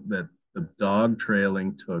that the dog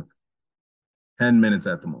trailing took 10 minutes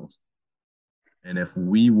at the most. And if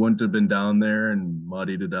we wouldn't have been down there and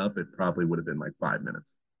muddied it up, it probably would have been like 5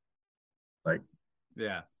 minutes. Like,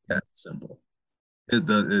 yeah, simple.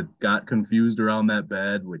 It got confused around that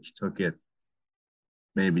bed, which took it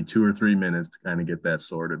maybe 2 or 3 minutes to kind of get that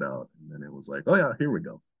sorted out. And then it was like, oh yeah, here we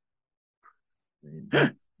go.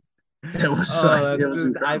 It was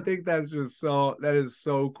I think that is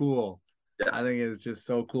so cool. Yeah. I think it's just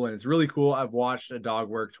so cool. And it's really cool. I've watched a dog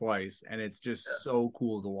work twice, and it's just so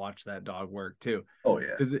cool to watch that dog work too. Oh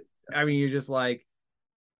yeah. Because I mean, you're just like,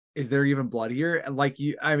 is there even blood here? And like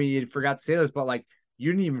you forgot to say this, but like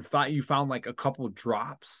you didn't even you found like a couple of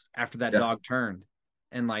drops after that dog turned.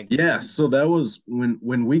 And like, yeah, so that was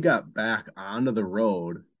when we got back onto the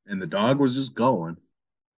road and the dog was just going.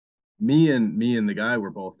 Me and the guy were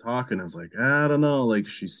both talking. I was like, I don't know, like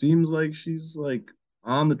she seems like she's like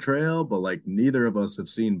on the trail, but like neither of us have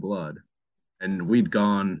seen blood. And we'd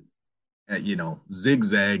gone at,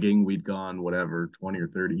 zigzagging, we'd gone whatever 20 or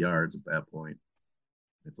 30 yards at that point.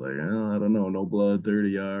 It's like, I don't know, no blood, 30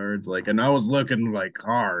 yards. Like, and I was looking like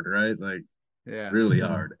hard, right? Like, really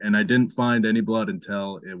hard. And I didn't find any blood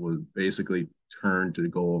until it was basically turned to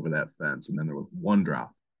go over that fence. And then there was one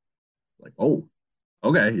drop. Like, oh,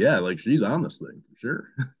 okay, yeah, like she's on this thing for sure.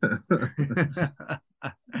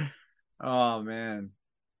 Oh man.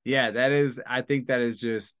 Yeah, I think that is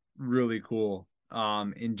just really cool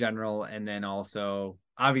in general. And then also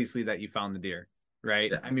obviously that you found the deer,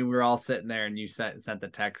 right? I mean, we were all sitting there and you sent the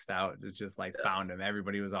text out. It's just like found him.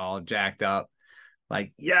 Everybody was all jacked up.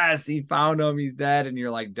 Like, yes, he found him. He's dead. And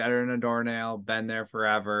you're like, deader than a doornail, been there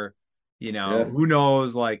forever. Who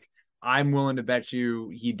knows? Like, I'm willing to bet you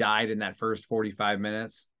he died in that first 45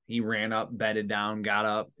 minutes. He ran up, bedded down, got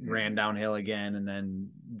up, ran downhill again, and then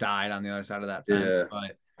died on the other side of that fence. Yeah.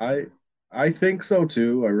 But I think so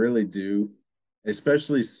too. I really do.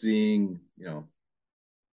 Especially seeing,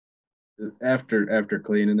 after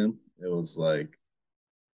cleaning him, it was like,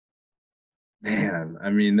 man, I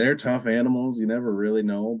mean, they're tough animals. You never really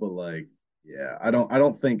know, but like, yeah, I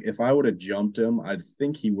don't think if I would have jumped him, I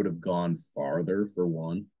think he would have gone farther for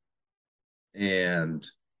one. And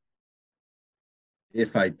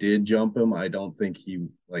if I did jump him, I don't think he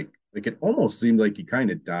like it almost seemed like he kind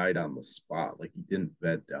of died on the spot. Like he didn't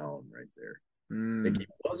bed down right there. Like he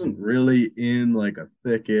wasn't really in like a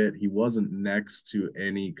thicket. He wasn't next to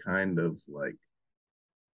any kind of like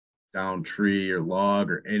down tree or log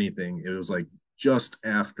or anything. It was like just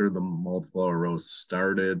after the multiple rows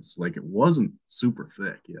started. So like it wasn't super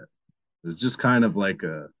thick yet. It was just kind of like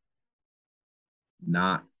a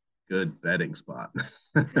not good bedding spot.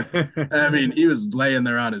 I mean, he was laying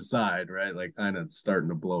there on his side, right? Like kind of starting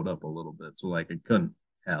to bloat up a little bit. So like I couldn't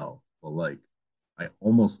tell, but like I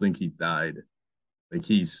almost think he died. Like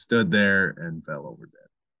he stood there and fell over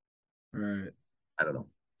dead. Right. I don't know.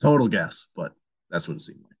 Total guess, but that's what it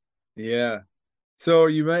seemed like. Yeah. So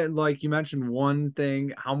you mentioned one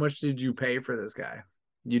thing. How much did you pay for this guy?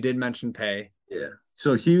 You did mention pay. Yeah.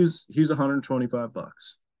 So he was 125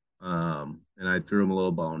 bucks. And I threw him a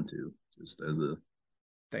little bone too, just as a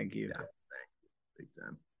Thank you. yeah, big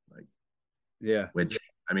time. Like Yeah. which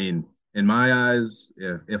I mean, in my eyes,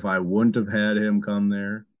 if I wouldn't have had him come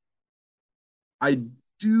there, I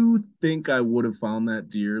do think I would have found that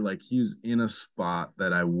deer. Like he was in a spot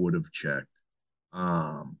that I would have checked.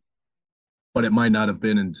 Um, but it might not have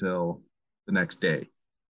been until the next day.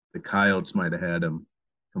 The coyotes might have had him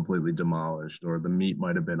completely demolished, or the meat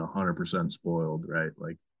might have been 100% spoiled, right?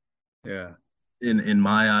 Like Yeah. in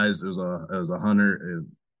my eyes, it was a hunter.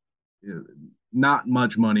 Not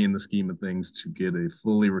much money in the scheme of things to get a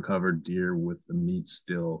fully recovered deer with the meat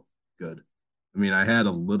still good. I mean, I had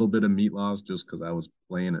a little bit of meat loss just because I was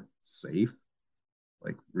playing it safe.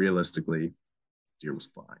 Like realistically, deer was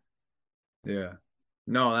fine. Yeah.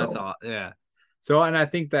 No, that's So all. Yeah. So, and I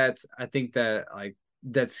think that like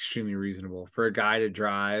that's extremely reasonable for a guy to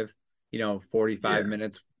drive, 45 yeah,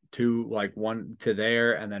 minutes to like one to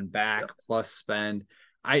there and then back yeah, plus spend.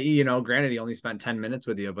 Granted he only spent 10 minutes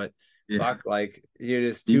with you, but yeah. fuck, like it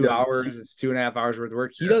is He two does. hours, it's 2.5 hours worth of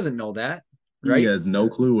work. He Yeah. doesn't know that, He right? has no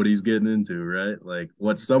clue what he's getting into, right? Like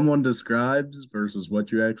what someone describes versus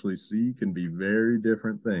what you actually see can be very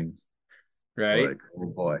different things. So Right. like, oh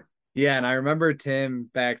boy. Yeah, and I remember Tim,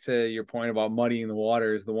 back to your point about muddying the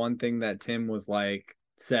waters, the one thing that Tim was like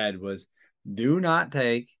said was do not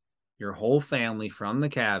take your whole family from the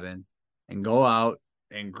cabin and go out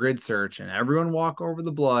and grid search and everyone walk over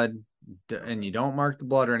the blood and you don't mark the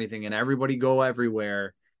blood or anything and everybody go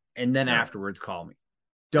everywhere and then Yep. afterwards call me.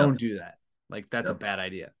 Yep. Don't do that. Like that's a Yep. bad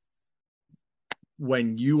idea.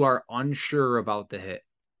 When you are unsure about the hit,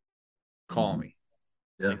 call Mhm. me.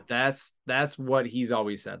 Yeah. Like that's what he's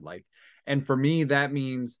always said. Like, and for me, that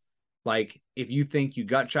means like if you think you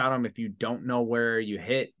gut shot him, if you don't know where you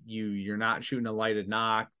hit, you're not shooting a lighted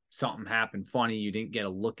knock, something happened funny, you didn't get a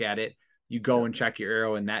look at it, you go Yeah. and check your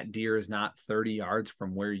arrow, and that deer is not 30 yards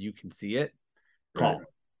from where you can see it, Right. call him.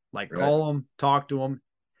 Like Right. call him, talk to him.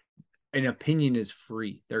 An opinion is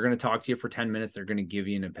free. They're going to talk to you for 10 minutes. They're going to give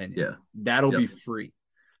you an opinion. Yeah. That'll Yep. be free.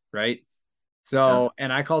 Right. Yeah. So,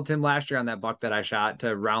 and I called Tim last year on that buck that I shot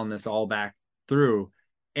to round this all back through.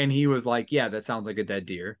 And he was like, yeah, that sounds like a dead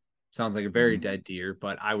deer. Sounds like a very Mhm. dead deer,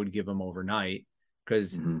 but I would give him overnight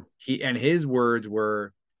because Mhm. his words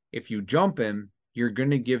were, if you jump him, you're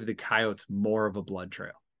going to give the coyotes more of a blood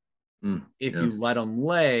trail. Mm. If Yeah. you let them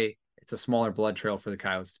lay, it's a smaller blood trail for the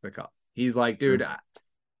coyotes to pick up. He's like, dude, Yeah.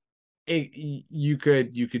 you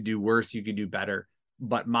could do worse. You could do better.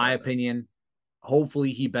 But my Yeah. opinion,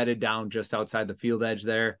 hopefully he bedded down just outside the field edge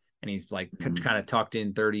there and he's like Mhm. kind of tucked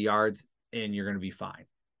in 30 yards and you're going to be fine.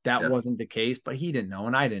 That Yeah. wasn't the case, but he didn't know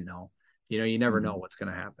and I didn't know. You never know Mhm. what's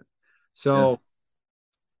going to happen. Yeah. So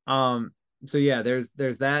um so yeah, there's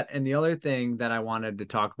that, and the other thing that I wanted to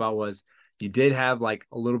talk about was you did have like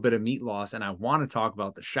a little bit of meat loss, and I want to talk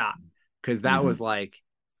about the shot because that was Mhm. like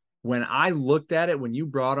when I looked at it when you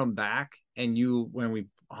brought him back and when we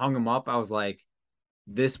hung him up, I was like,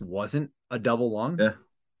 this wasn't a double lung. Yeah.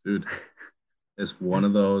 Dude, it's one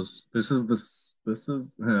of those. This is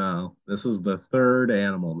the third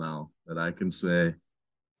animal now that I can say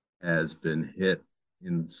has been hit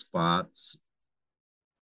in spots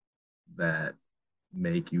that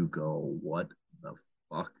make you go, what the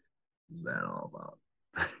fuck is that all about?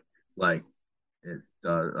 Like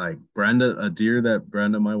like Brenda, a deer that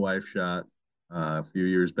Brenda, my wife, shot a few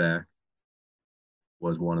years back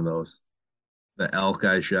was one of those. The elk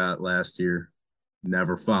I shot last year,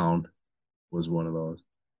 never found, was one of those,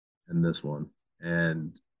 and this one,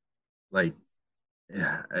 and like,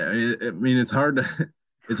 yeah, I mean, it's hard to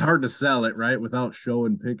it's hard to sell it right without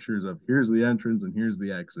showing pictures of here's the entrance and here's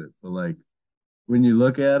the exit, but like when you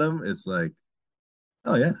look at them, it's like,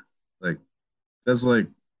 oh yeah, like that's like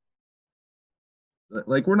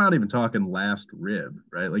we're not even talking last rib,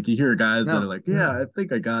 right? Like you hear guys that are No, like, yeah, I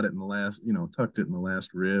think I got it in the last, tucked it in the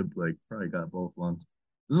last rib, like probably got both lungs.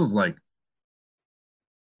 This is like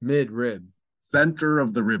mid rib. center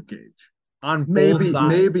of the rib cage. On both Maybe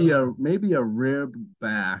sides. maybe a rib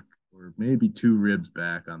back or maybe two ribs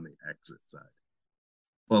back on the exit side.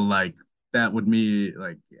 But like that would be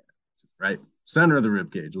like, yeah, right. Center of the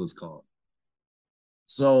rib cage, let's call it.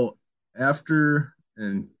 So after,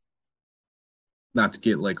 and not to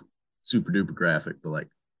get like super duper graphic, but like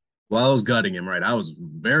while I was gutting him, right, I was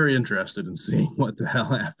very interested in seeing what the hell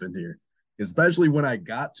happened here. Especially when I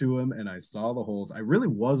got to him and I saw the holes. I really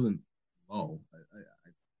wasn't low. I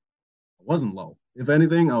wasn't low. If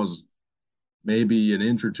anything, I was maybe an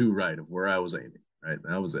inch or two right of where I was aiming. Right,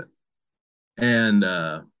 that was it. And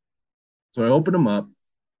so I opened him up.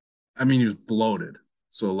 I mean, he was bloated.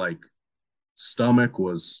 So like stomach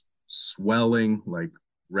was swelling, like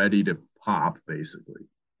ready to pop, basically,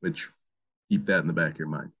 which keep that in the back of your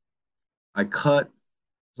mind. I cut,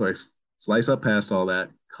 so I slice up past all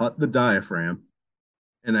that, cut the diaphragm,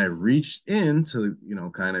 and I reached in to,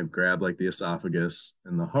 kind of grab like the esophagus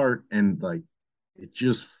and the heart, and like it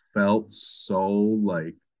just felt so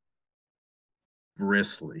like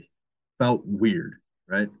bristly, felt weird,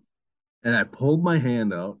 right? And I pulled my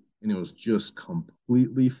hand out, and it was just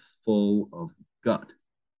completely full of gut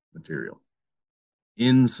material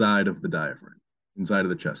inside of the diaphragm, inside of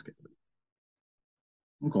the chest cavity.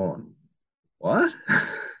 I'm going, what?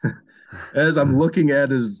 As I'm looking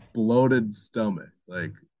at his bloated stomach,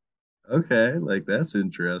 like, okay, like that's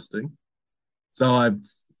interesting. So I,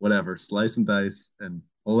 whatever, slice and dice and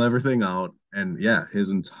pull everything out. And yeah,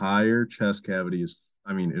 his entire chest cavity is,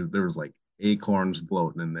 I mean, there was like acorns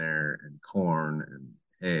floating in there and corn and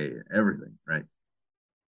hay, everything, right?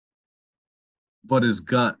 But his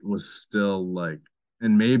gut was still like,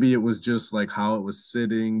 and maybe it was just like how it was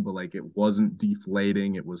sitting, but like it wasn't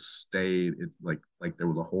deflating. It was stayed. It's like there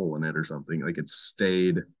was a hole in it or something. Like it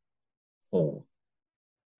stayed whole.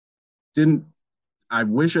 Didn't I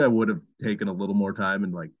wish I would have taken a little more time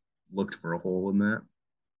and like looked for a hole in that.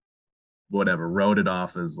 Whatever, wrote it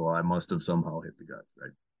off as well. I must have somehow hit the guts,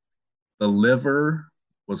 right? The liver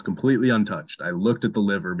was completely untouched. I looked at the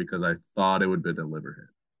liver because I thought it would have been a liver hit.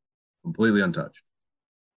 Completely untouched.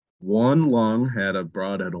 One lung had a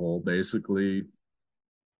broadhead hole, basically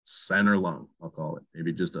center lung, I'll call it,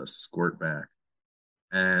 maybe just a squirt back.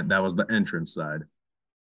 And that was the entrance side.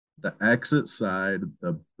 The exit side,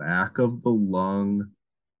 the back of the lung,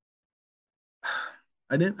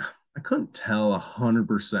 I couldn't tell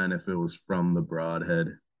 100% if it was from the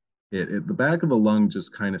broadhead. The back of the lung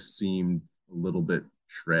just kind of seemed a little bit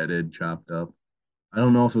shredded, chopped up. I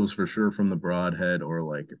don't know if it was for sure from the broadhead or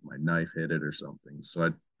like if my knife hit it or something.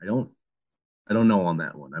 So I don't know on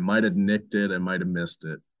that one. I might have nicked it, I might have missed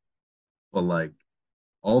it, but like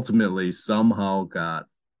ultimately somehow got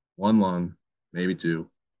one lung, maybe two,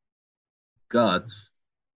 guts,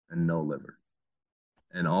 and no liver.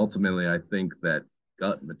 And ultimately, I think that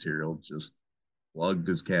gut material just plugged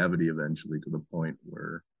his cavity eventually to the point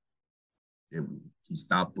where he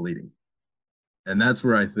stopped bleeding. And that's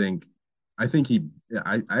where I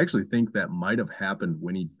actually think that might have happened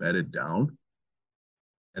when he bedded down.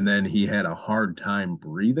 And then he had a hard time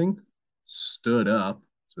breathing, stood up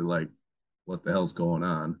to like, what the hell's going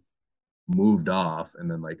on? Moved off, and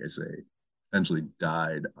then, like I say, eventually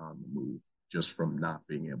died on the move just from not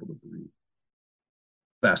being able to breathe.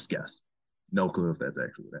 Best guess. No clue if that's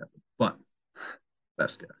actually what happened, but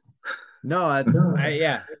best guess. No,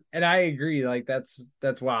 yeah, and I agree. Like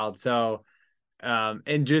that's wild. So,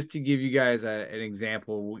 and just to give you guys an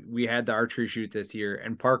example, we had the archery shoot this year,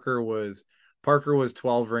 and Parker was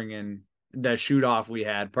 12 ringing the shoot off we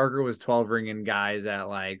had. Parker was 12 ringing guys at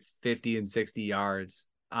like 50 and 60 yards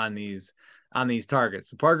on these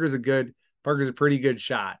targets. So Parker's a pretty good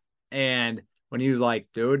shot. And when he was like,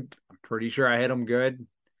 dude, I'm pretty sure I hit him good,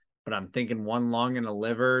 but I'm thinking one lung and a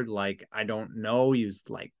liver. Like, I don't know. He was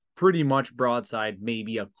like pretty much broadside,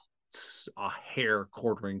 maybe a hair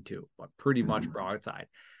quartering to, but pretty much broadside.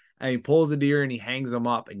 And he pulls the deer and he hangs them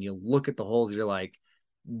up, and you look at the holes, you're like,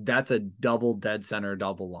 that's a double dead center,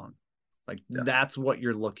 double lung. Like that's what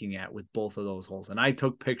you're looking at with both of those holes. And I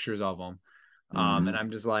took pictures of them. And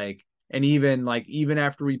I'm just like, and even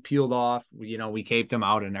after we peeled off, we caped them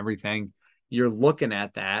out and everything, you're looking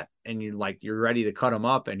at that and you're ready to cut them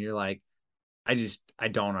up, and you're like, I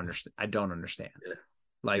don't understand. I don't understand. Yeah.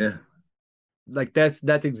 Like, Yeah. like that's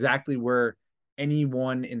exactly where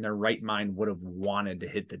anyone in their right mind would have wanted to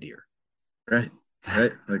hit the deer. Right.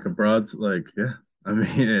 Right. Like a broad, like, yeah. I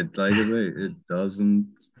mean, like I say, it doesn't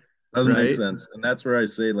make Right. sense. And that's where I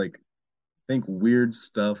say, like, I think weird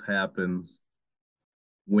stuff happens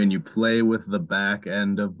when you play with the back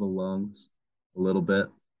end of the lungs a little bit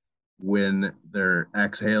when they're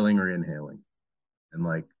exhaling or inhaling. And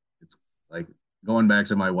like like going back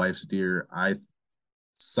to my wife's deer, I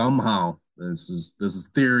somehow this is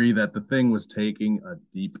theory that the thing was taking a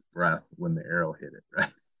deep breath when the arrow hit it,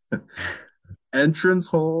 right? Entrance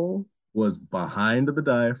hole was behind the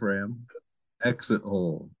diaphragm, exit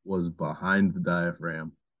hole was behind the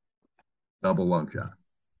diaphragm, double lung shot.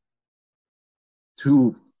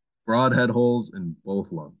 Two broadhead holes in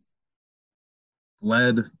both lungs.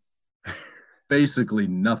 Bled basically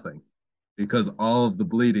nothing because all of the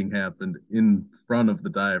bleeding happened in front of the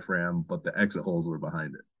diaphragm, but the exit holes were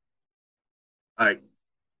behind it.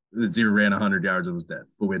 The deer ran 100 yards and was dead,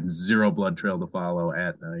 but we had zero blood trail to follow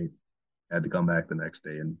at night. Had to come back the next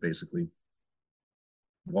day and basically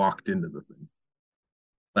walked into the thing.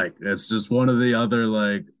 Like it's just one of the other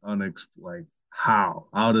like how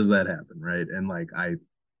does that happen, right? And like I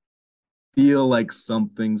feel like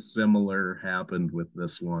something similar happened with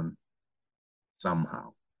this one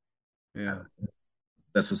somehow. Yeah.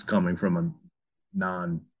 This is coming from a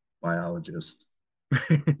non-biologist.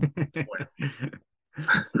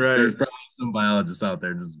 Right. There's probably some biologists out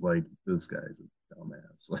there just like this guy's a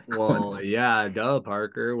dumbass. Like, well, yeah, duh,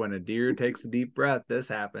 Parker. When a deer takes a deep breath, this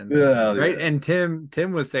happens. Yeah, right. yeah. And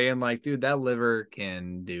Tim was saying, like, dude, that liver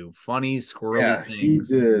can do funny, squirrely things.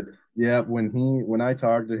 He did. Yeah, when I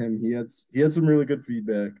talked to him, he had some really good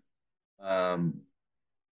feedback.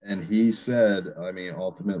 And he said, I mean,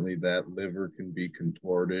 ultimately that liver can be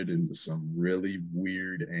contorted into some really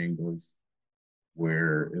weird angles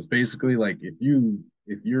where it's basically like if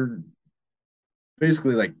you're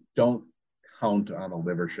basically like don't count on a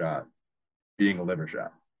liver shot being a liver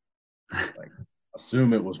shot. Like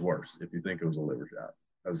assume it was worse if you think it was a liver shot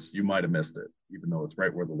because you might have missed it, even though it's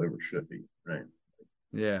right where the liver should be, right?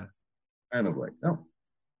 Yeah. Kind of like, oh,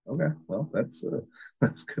 okay, well, that's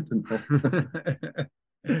good to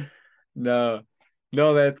know.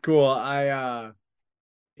 no, that's cool. I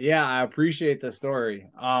appreciate the story.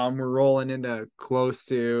 We're rolling into close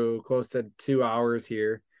to 2 hours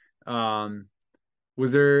here.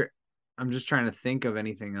 Was there? I'm just trying to think of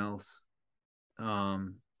anything else.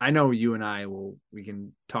 I know you and we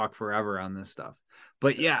can talk forever on this stuff,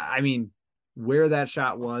 but yeah, I mean, where that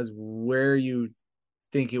shot was, where you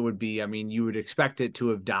think it would be. I mean, you would expect it to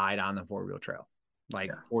have died on the 4-wheel trail,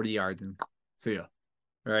 like 40 yards and see ya.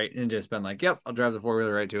 Right. And just been like, yep, I'll drive the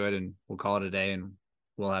 4-wheeler right to it and we'll call it a day and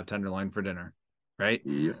we'll have tenderloin for dinner. Right.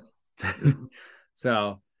 Yeah.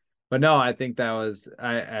 So, but no, I think that was,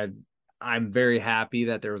 I'm very happy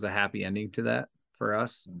that there was a happy ending to that for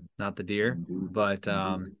us, not the deer, but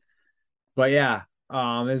yeah.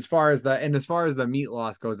 As far as the meat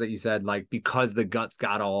loss goes that you said, like, because the guts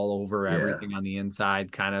got all over everything on the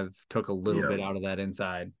inside, kind of took a little bit out of that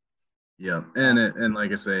inside. Yeah. And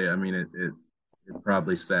like I say, I mean, it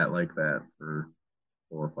probably sat like that for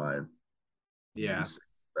 4 or 5. Yeah. 6,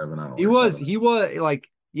 7 hours. He was like,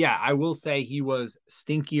 yeah, I will say he was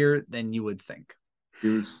stinkier than you would think. He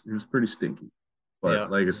was pretty stinky. But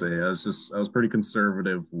like I say, I was pretty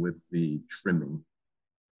conservative with the trimming.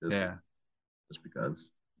 Just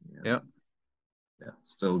because. Yeah.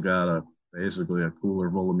 Still got basically a cooler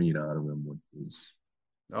full of meat out of him, which is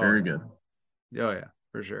very good. Oh yeah,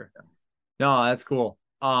 for sure. Yeah. No, that's cool.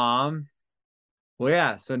 Well,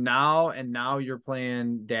 yeah. So now you're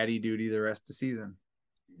playing daddy duty the rest of the season.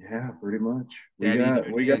 Yeah, pretty much. We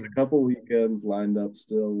got a couple weekends lined up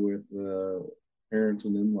still with parents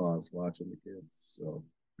and in-laws watching the kids. So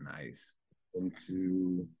nice.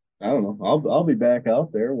 I don't know. I'll be back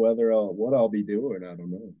out there. What I'll be doing, I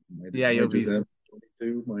don't know. You'll just have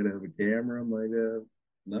 22. Might have a camera. Might have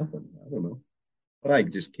nothing. I don't know. But I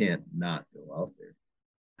just can't not go out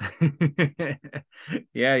there.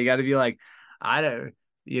 Yeah, you got to be like,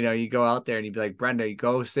 you go out there and you'd be like, Brenda, you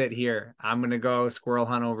go sit here. I'm going to go squirrel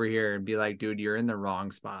hunt over here and be like, dude, you're in the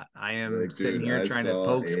wrong spot. I am sitting here trying to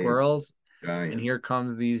poke squirrels giant. And here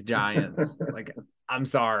comes these giants. Like, I'm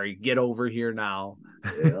sorry, get over here now.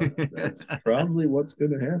 Yeah, that's probably what's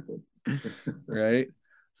going to happen. Right.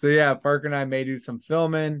 So yeah, Parker and I may do some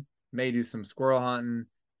filming, may do some squirrel hunting,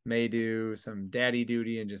 may do some daddy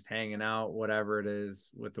duty and just hanging out, whatever it is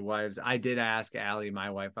with the wives. I did ask Allie, my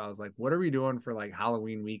wife, I was like, what are we doing for like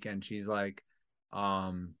Halloween weekend? She's like,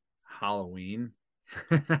 Halloween.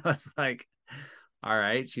 I was like, all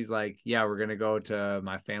right. She's like, yeah, we're going to go to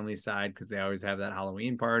my family's side because they always have that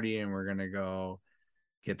Halloween party and we're going to go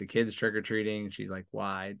get the kids trick-or-treating. She's like,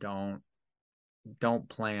 why? Don't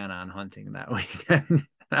plan on hunting that weekend.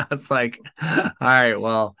 I was like, all right,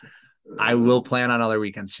 well, I will plan on other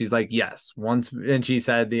weekends. She's like, yes, once. And she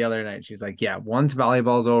said the other night, she's like, yeah, once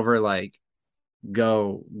volleyball's over, like,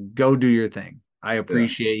 go do your thing. I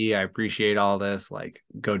appreciate you. I appreciate all this. Like,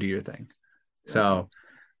 go do your thing. So,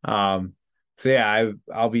 So yeah,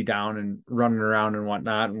 I'll be down and running around and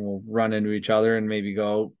whatnot, and we'll run into each other and maybe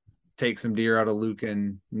go take some deer out of Luke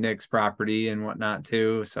and Nick's property and whatnot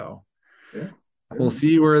too. So Yeah. we'll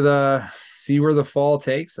see where the fall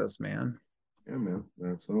takes us, man. Yeah, man.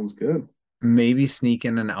 That sounds good. Maybe sneak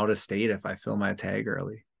in and out of state if I fill my tag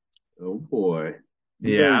early. Oh boy.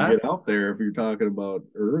 You better Yeah. get out there if you're talking about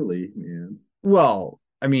early, man. Well,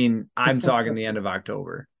 I mean, I'm talking the end of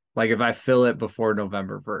October. Like if I fill it before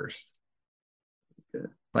November 1st, Okay.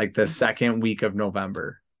 like the second week of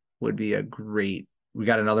November would be a great. We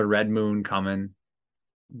got another red moon coming,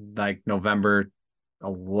 like November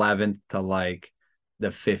 11th to like the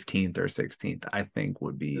 15th or 16th, I think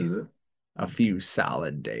would be Is it? a few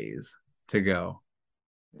solid days to go.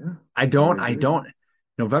 Yeah. I don't, Always I is. don't.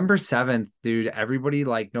 November 7th, dude, everybody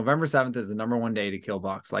like November 7th is the number one day to kill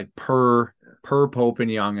bucks. Like per Pope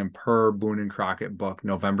and Young and per Boone and Crockett book,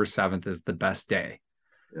 November 7th is the best day.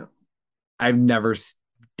 Yeah. I've never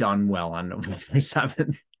done well on November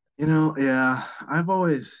 7th. Yeah, I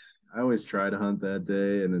always try to hunt that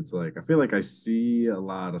day, and it's like I feel like I see a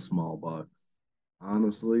lot of small bucks.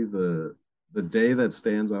 Honestly, the day that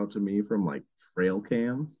stands out to me from like trail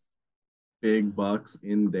cams, big bucks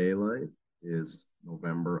in daylight, is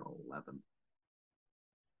November 11th.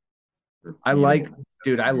 I Repeatable like,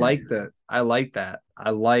 dude, I year. like that. I like that.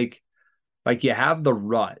 I like you have the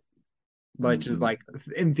rut, which is Mhm. like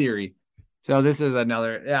in theory. So this is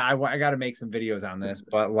another, yeah, I got to make some videos on this,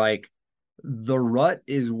 but like the rut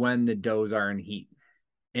is when the does are in heat.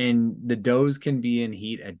 And the does can be in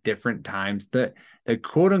heat at different times. The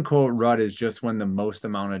quote unquote rut is just when the most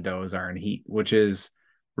amount of does are in heat, which is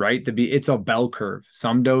right. It's a bell curve.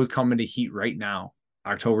 Some does come into heat right now,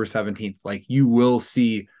 October 17th. Like you will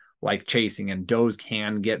see like chasing, and does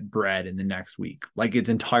can get bred in the next week. Like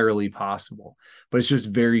it's entirely possible, but it's just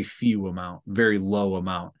very few amount, very low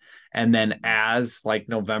amount. And then as like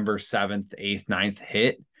November 7th, 8th, 9th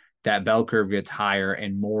hit, that bell curve gets higher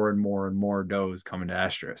and more and more and more does come into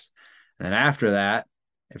estrus. And then after that,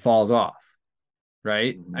 it falls off.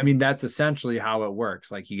 Right. I Mhm. mean, that's essentially how it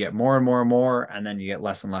works. Like you get more and more and more, and then you get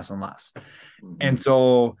less and less and less. And Mhm.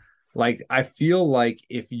 so, like, I feel like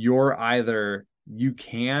if you're either, you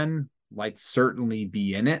can like certainly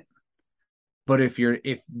be in it, but if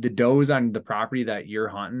the does on the property that you're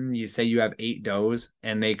hunting, you say you have 8 does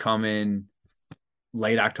and they come in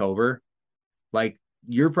late October, like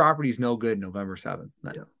your property's no good November 7th.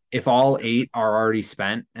 Yeah. If all Yeah. 8 are already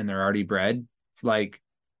spent and they're already bred, like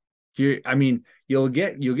I mean, you'll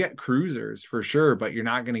get cruisers for sure, but you're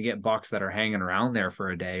not going to get bucks that are hanging around there for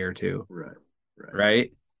a day or two, Right. Right.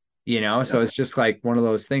 right? So Yeah. it's just like one of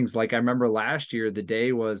those things. Like I remember last year, the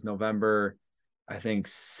day was November, I think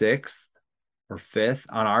 6th or 5th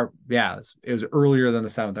on our, yeah, it was earlier than the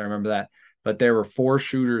 7th. I remember that. But there were 4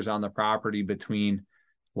 shooters on the property between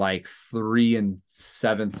like 3 and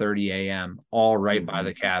 7:30 a.m., all right by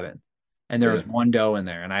the Mhm. cabin. And there Yeah. was one doe in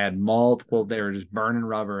there, and I had multiple, they were just burning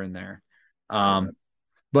rubber in there. Yeah.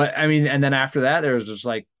 But I mean, and then after that, there was just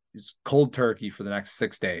like it's cold turkey for the next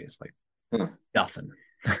 6 days, like Huh. nothing.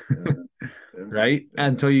 Yeah. Yeah. Right? Yeah.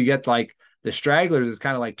 Until you get like the stragglers is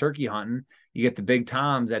kind of like turkey hunting. You get the big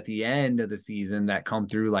toms at the end of the season that come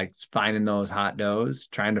through, like finding those hot does,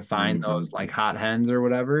 trying to find those Mhm. like hot hens or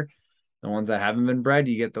whatever. The ones that haven't been bred,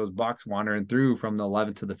 you get those bucks wandering through from the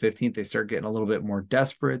 11th to the 15th. They start getting a little bit more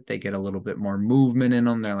desperate. They get a little bit more movement in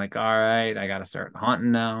them. They're like, all right, I got to start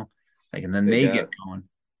hunting now. Like, and then They they get got going.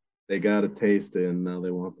 they got a taste and now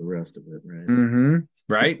they want the rest of it, right? Mm-hmm.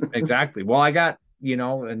 Right? Exactly. Well, I got,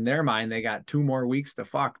 in their mind, they got 2 more weeks to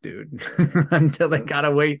fuck, dude, Yeah. until they Yeah.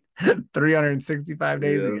 gotta wait 365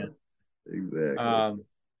 days Yeah. again. Exactly. Um,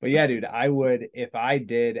 but yeah, dude, I would, if I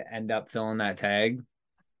did end up filling that tag,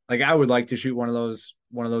 like I would like to shoot one of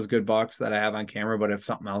those good bucks that I have on camera, but if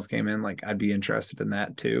something else came in, like I'd be interested in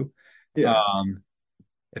that too. Yeah. Um,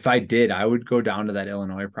 if I did, I would go down to that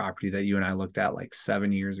Illinois property that you and I looked at like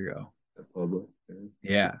 7 years ago. The public. Yeah.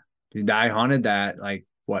 Yeah. Dude, I hunted that like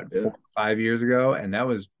what, Yeah. 4 or 5 years ago, and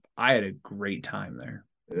I had a great time there.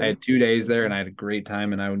 I Yeah. had 2 days there and Yeah. I had a great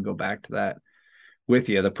time, and I would go back to that with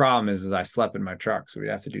you. The problem is I slept in my truck, so we'd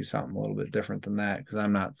have to do something a little bit different than that because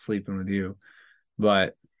I'm not sleeping with you.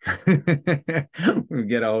 But we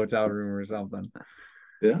get a hotel room or something.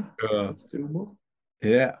 Yeah. Uh, That's doable.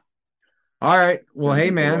 yeah. All right. Well, Gotta hey get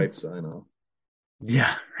the man. wife sign off.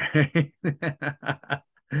 Yeah.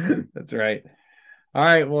 That's right. All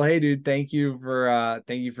right. Well, hey dude, thank you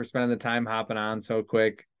for spending the time hopping on so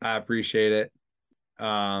quick. I appreciate it.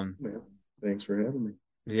 Man, thanks for having me.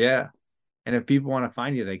 Yeah. And if people want to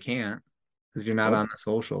find you, they can't because you're not on Nope. the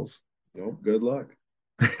socials. Nope. Good luck.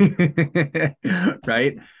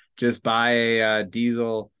 Right? just buy a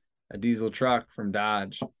diesel truck from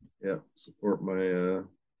Dodge. Yeah, support my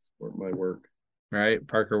work. Right?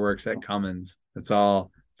 Parker works at Cummins. That's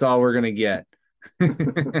all we're gonna get. All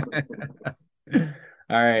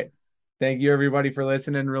right. Thank you everybody for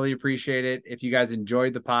listening. Really appreciate it. If you guys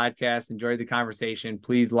enjoyed the podcast, enjoyed the conversation,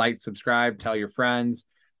 please like, subscribe, tell your friends,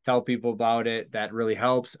 tell people about it. That really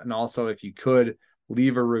helps. And also, if you could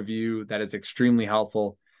leave a review, that is extremely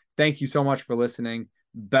helpful. Thank you so much for listening.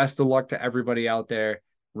 Best of luck to everybody out there.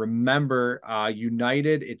 Remember,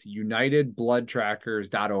 it's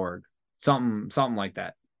unitedbloodtrackers.org. Something like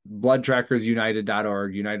that.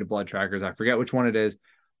 Bloodtrackersunited.org, United Blood Trackers. I forget which one it is.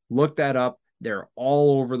 Look that up. They're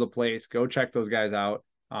all over the place. Go check those guys out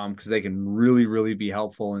because they can really, really be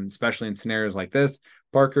helpful, and especially in scenarios like this.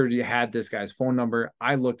 Parker had this guy's phone number.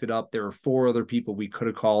 I looked it up. There were 4 other people we could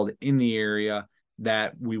have called in the area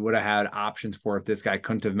that we would have had options for if this guy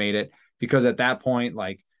couldn't have made it. Because at that point,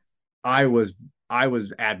 like I was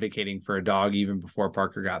advocating for a dog even before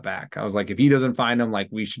Parker got back. I was like, if he doesn't find him, like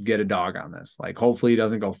we should get a dog on this. Like hopefully he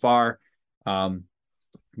doesn't go far.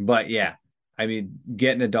 But yeah, I mean,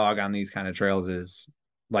 getting a dog on these kind of trails is,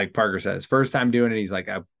 like Parker says, first time doing it. He's like,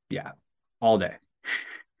 yeah, all day.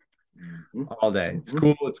 All day. It's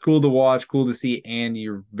cool. It's cool to watch, cool to see, and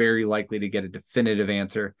you're very likely to get a definitive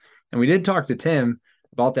answer. And we did talk to Tim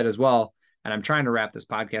about that as well. And I'm trying to wrap this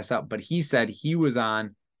podcast up, but he said he was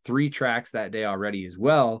on 3 tracks that day already as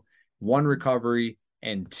well. 1 recovery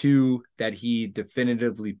and 2 that he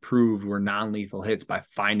definitively proved were non-lethal hits by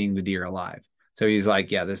finding the deer alive. So he's like,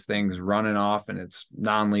 yeah, this thing's running off and it's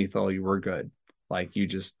non-lethal. You were good. Like you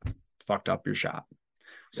just fucked up your shot.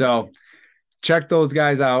 So check those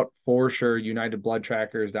guys out for sure.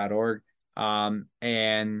 UnitedBloodTrackers.org.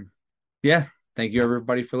 And yeah, thank you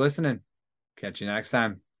everybody for listening. Catch you next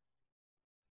time.